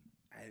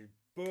 and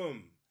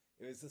boom,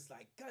 it was just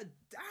like, God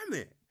damn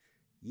it,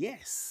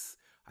 yes,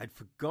 I'd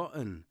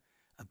forgotten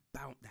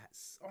about that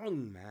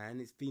song, man.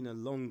 It's been a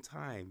long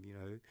time, you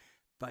know,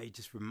 but it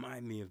just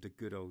reminded me of the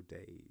good old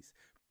days.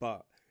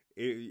 But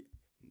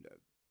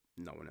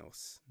no one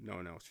else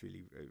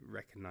really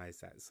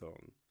recognized that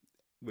song,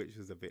 which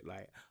was a bit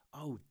like,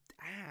 oh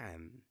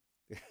damn.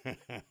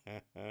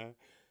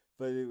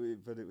 but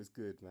it was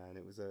good, man.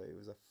 It was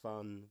a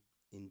fun,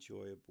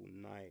 enjoyable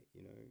night,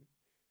 you know.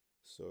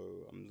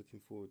 So I'm looking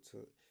forward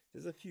to.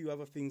 There's a few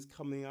other things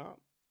coming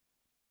up.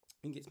 I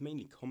think it's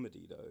mainly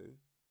comedy though.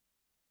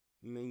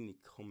 Mainly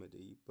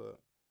comedy,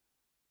 but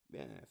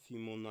yeah, a few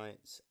more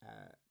nights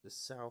at the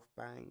South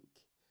Bank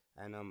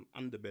and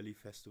Underbelly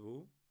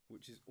Festival,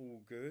 which is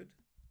all good.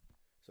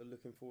 So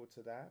looking forward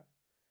to that.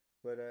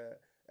 But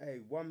hey,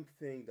 one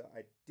thing that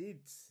I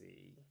did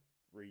see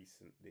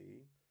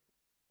recently,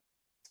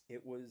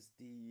 it was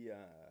the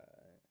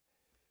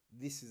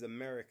This Is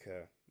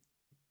America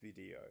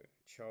video,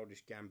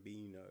 Childish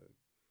Gambino,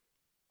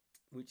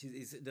 which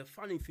is the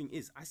funny thing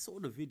is I saw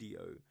the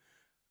video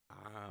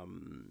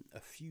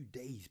a few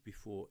days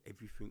before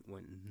everything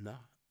went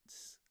nuts.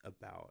 nuts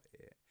about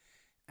it.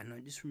 And I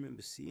just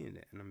remember seeing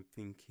it and I'm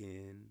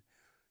thinking,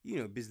 you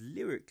know, because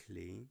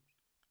lyrically,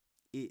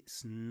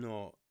 it's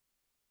not,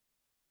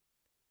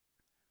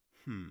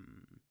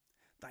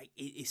 like,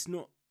 it's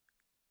not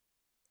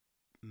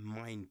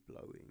mind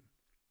blowing,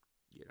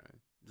 you know,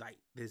 like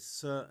there's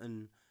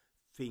certain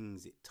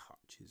things it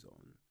touches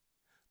on,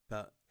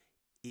 but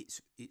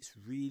it's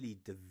really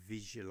the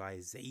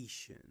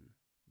visualization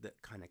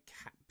that kind of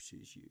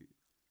captures you.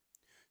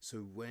 So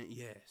when,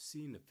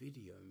 seeing the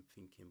video and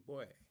thinking,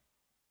 boy,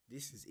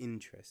 this is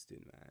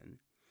interesting, man.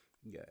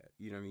 Yeah,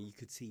 you know what I mean? You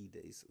could see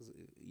that it's,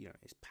 you know,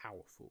 it's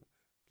powerful.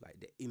 Like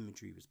the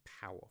imagery was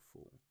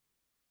powerful.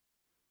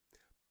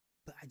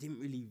 But I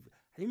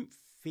didn't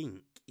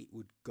think it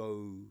would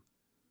go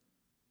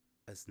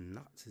as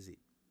nuts as it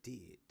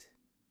did,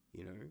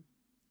 you know?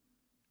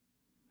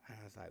 And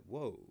I was like,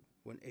 whoa,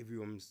 when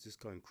everyone was just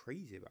going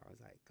crazy about it, I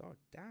was like, God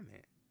damn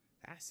it,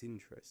 that's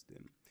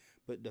interesting.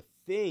 But the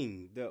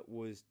thing that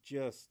was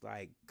just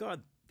like,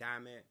 God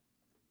damn it,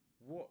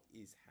 what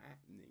is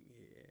happening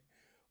here,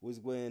 was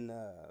when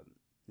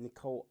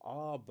Nicole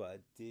Arbour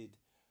did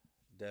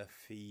the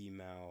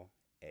female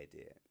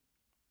edit.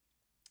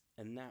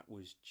 And that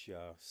was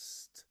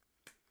just,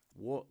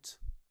 what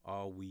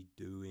are we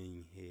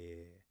doing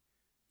here?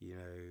 You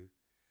know,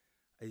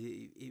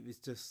 it was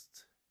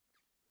just,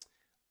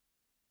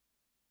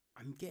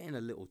 I'm getting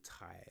a little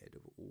tired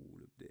of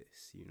all of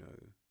this, you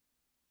know.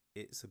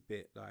 It's a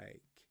bit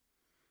like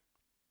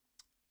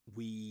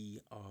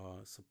we are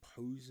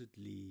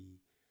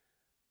supposedly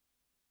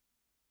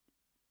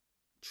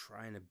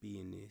trying to be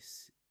in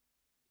this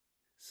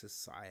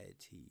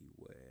society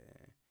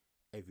where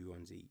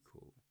everyone's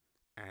equal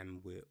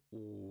and we're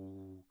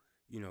all,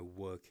 you know,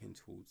 working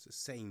towards the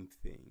same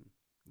thing,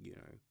 you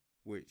know,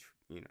 which,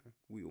 you know,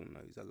 we all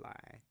know is a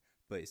lie,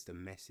 but it's the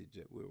message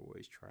that we're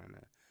always trying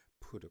to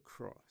put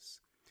across.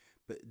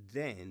 But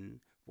then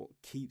what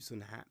keeps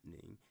on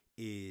happening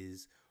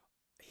is,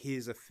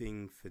 here's a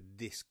thing for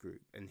this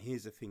group and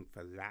here's a thing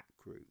for that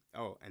group.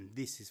 Oh, and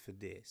this is for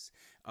this.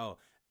 Oh,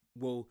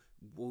 well,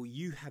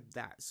 you have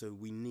that, so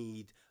we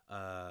need,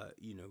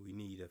 you know, we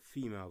need a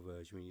female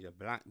version, we need a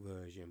black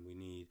version, we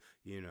need,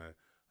 you know,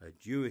 a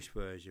Jewish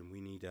version, we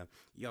need a,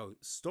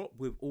 stop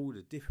with all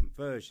the different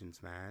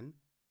versions, man.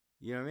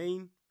 You know what I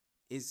mean?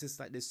 It's just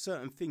like there's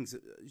certain things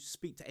that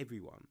speak to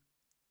everyone.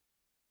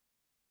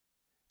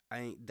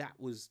 That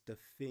was the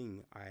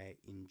thing I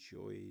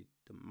enjoyed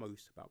the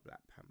most about Black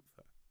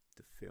Panther,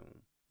 the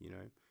film, you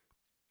know.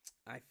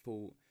 I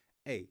thought,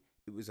 hey,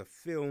 it was a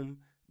film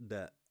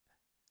that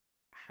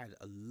had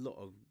a lot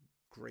of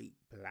great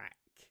black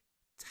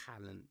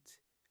talent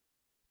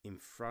in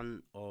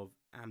front of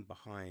and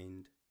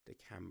behind the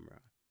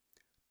camera.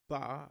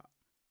 But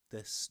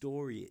the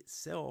story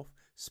itself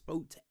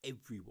spoke to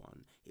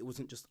everyone. It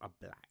wasn't just a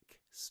black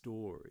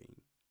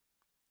story.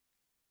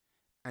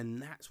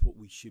 And that's what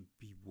we should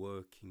be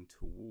working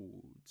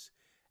towards.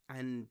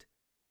 And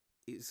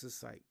it's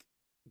just like,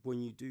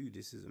 when you do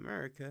This Is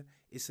America,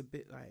 it's a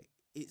bit like,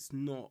 it's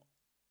not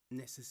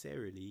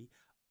necessarily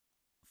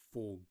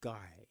for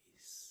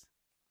guys,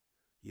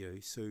 you know.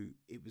 So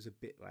it was a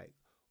bit like,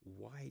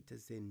 why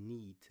does there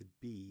need to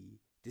be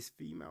this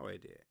female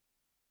edit?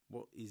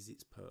 What is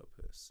its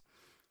purpose?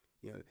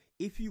 You know,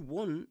 if you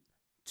want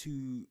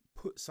to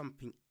put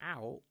something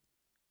out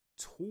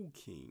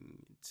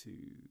talking to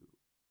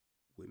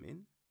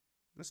women,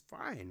 that's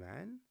fine,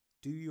 man.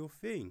 Do your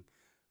thing.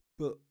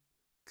 But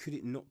could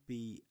it not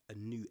be a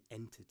new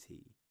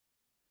entity?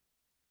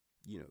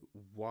 You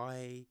know,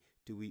 why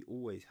do we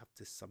always have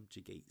to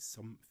subjugate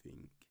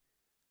something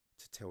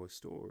to tell a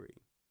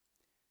story?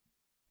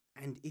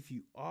 And if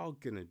you are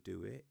gonna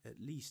do it, at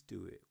least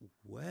do it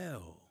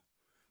well.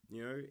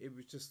 You know, it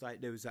was just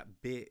like there's a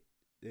bit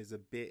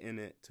in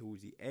it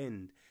towards the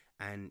end,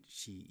 and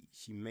she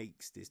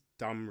makes this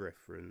dumb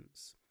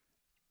reference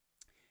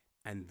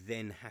and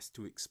then has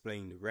to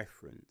explain the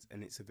reference,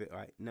 and it's a bit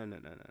like, no.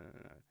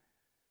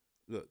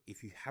 Look,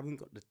 if you haven't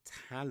got the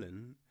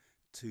talent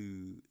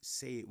to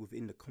say it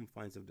within the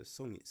confines of the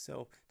song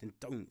itself, then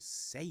don't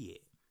say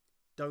it.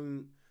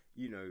 Don't,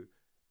 you know,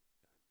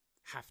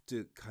 have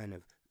to kind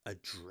of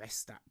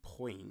address that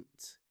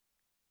point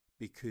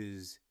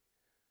because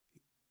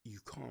you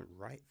can't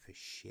write for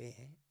shit.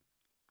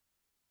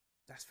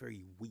 That's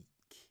very weak.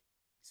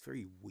 It's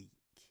very weak.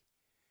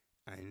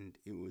 And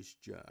it was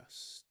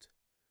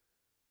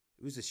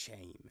a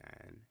shame,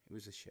 man. It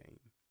was a shame.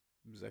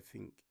 Because I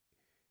think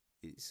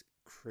it's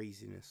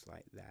craziness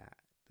like that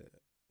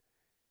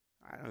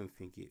I don't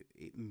think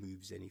it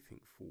moves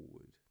anything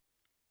forward.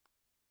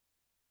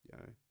 You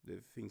know,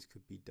 the things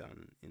could be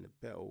done in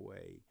a better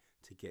way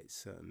to get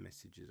certain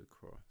messages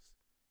across.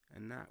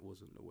 And that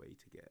wasn't the way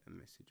to get a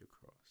message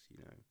across, you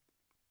know.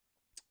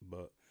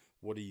 But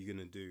what are you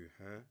going to do,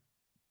 huh?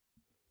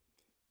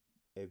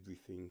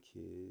 Everything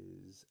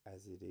is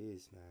as it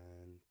is,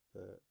 man.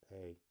 But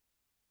hey,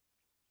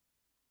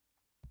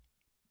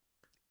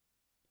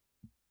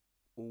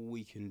 all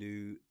we can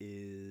do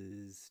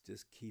is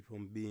just keep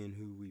on being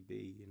who we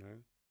be, you know.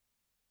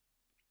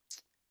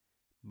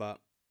 But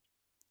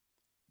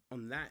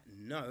on that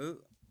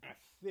note,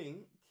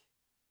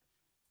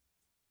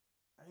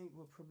 think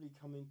we're probably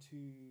coming to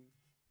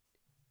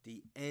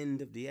the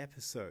end of the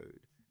episode.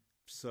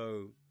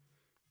 So,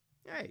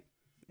 hey,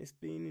 it's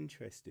been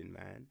interesting,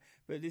 man.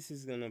 But this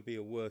is going to be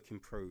a work in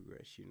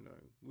progress, you know.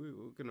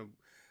 We're going to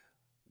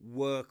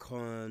work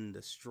on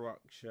the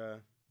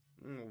structure,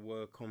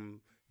 work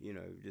on, you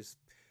know, just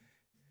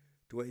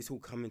the way it's all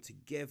coming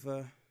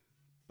together.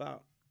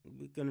 But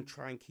we're going to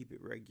try and keep it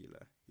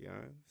regular, you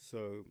know.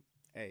 So,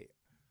 hey,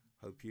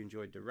 hope you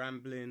enjoyed the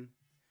rambling.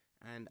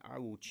 And I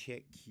will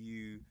check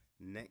you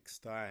next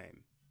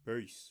time.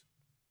 Peace.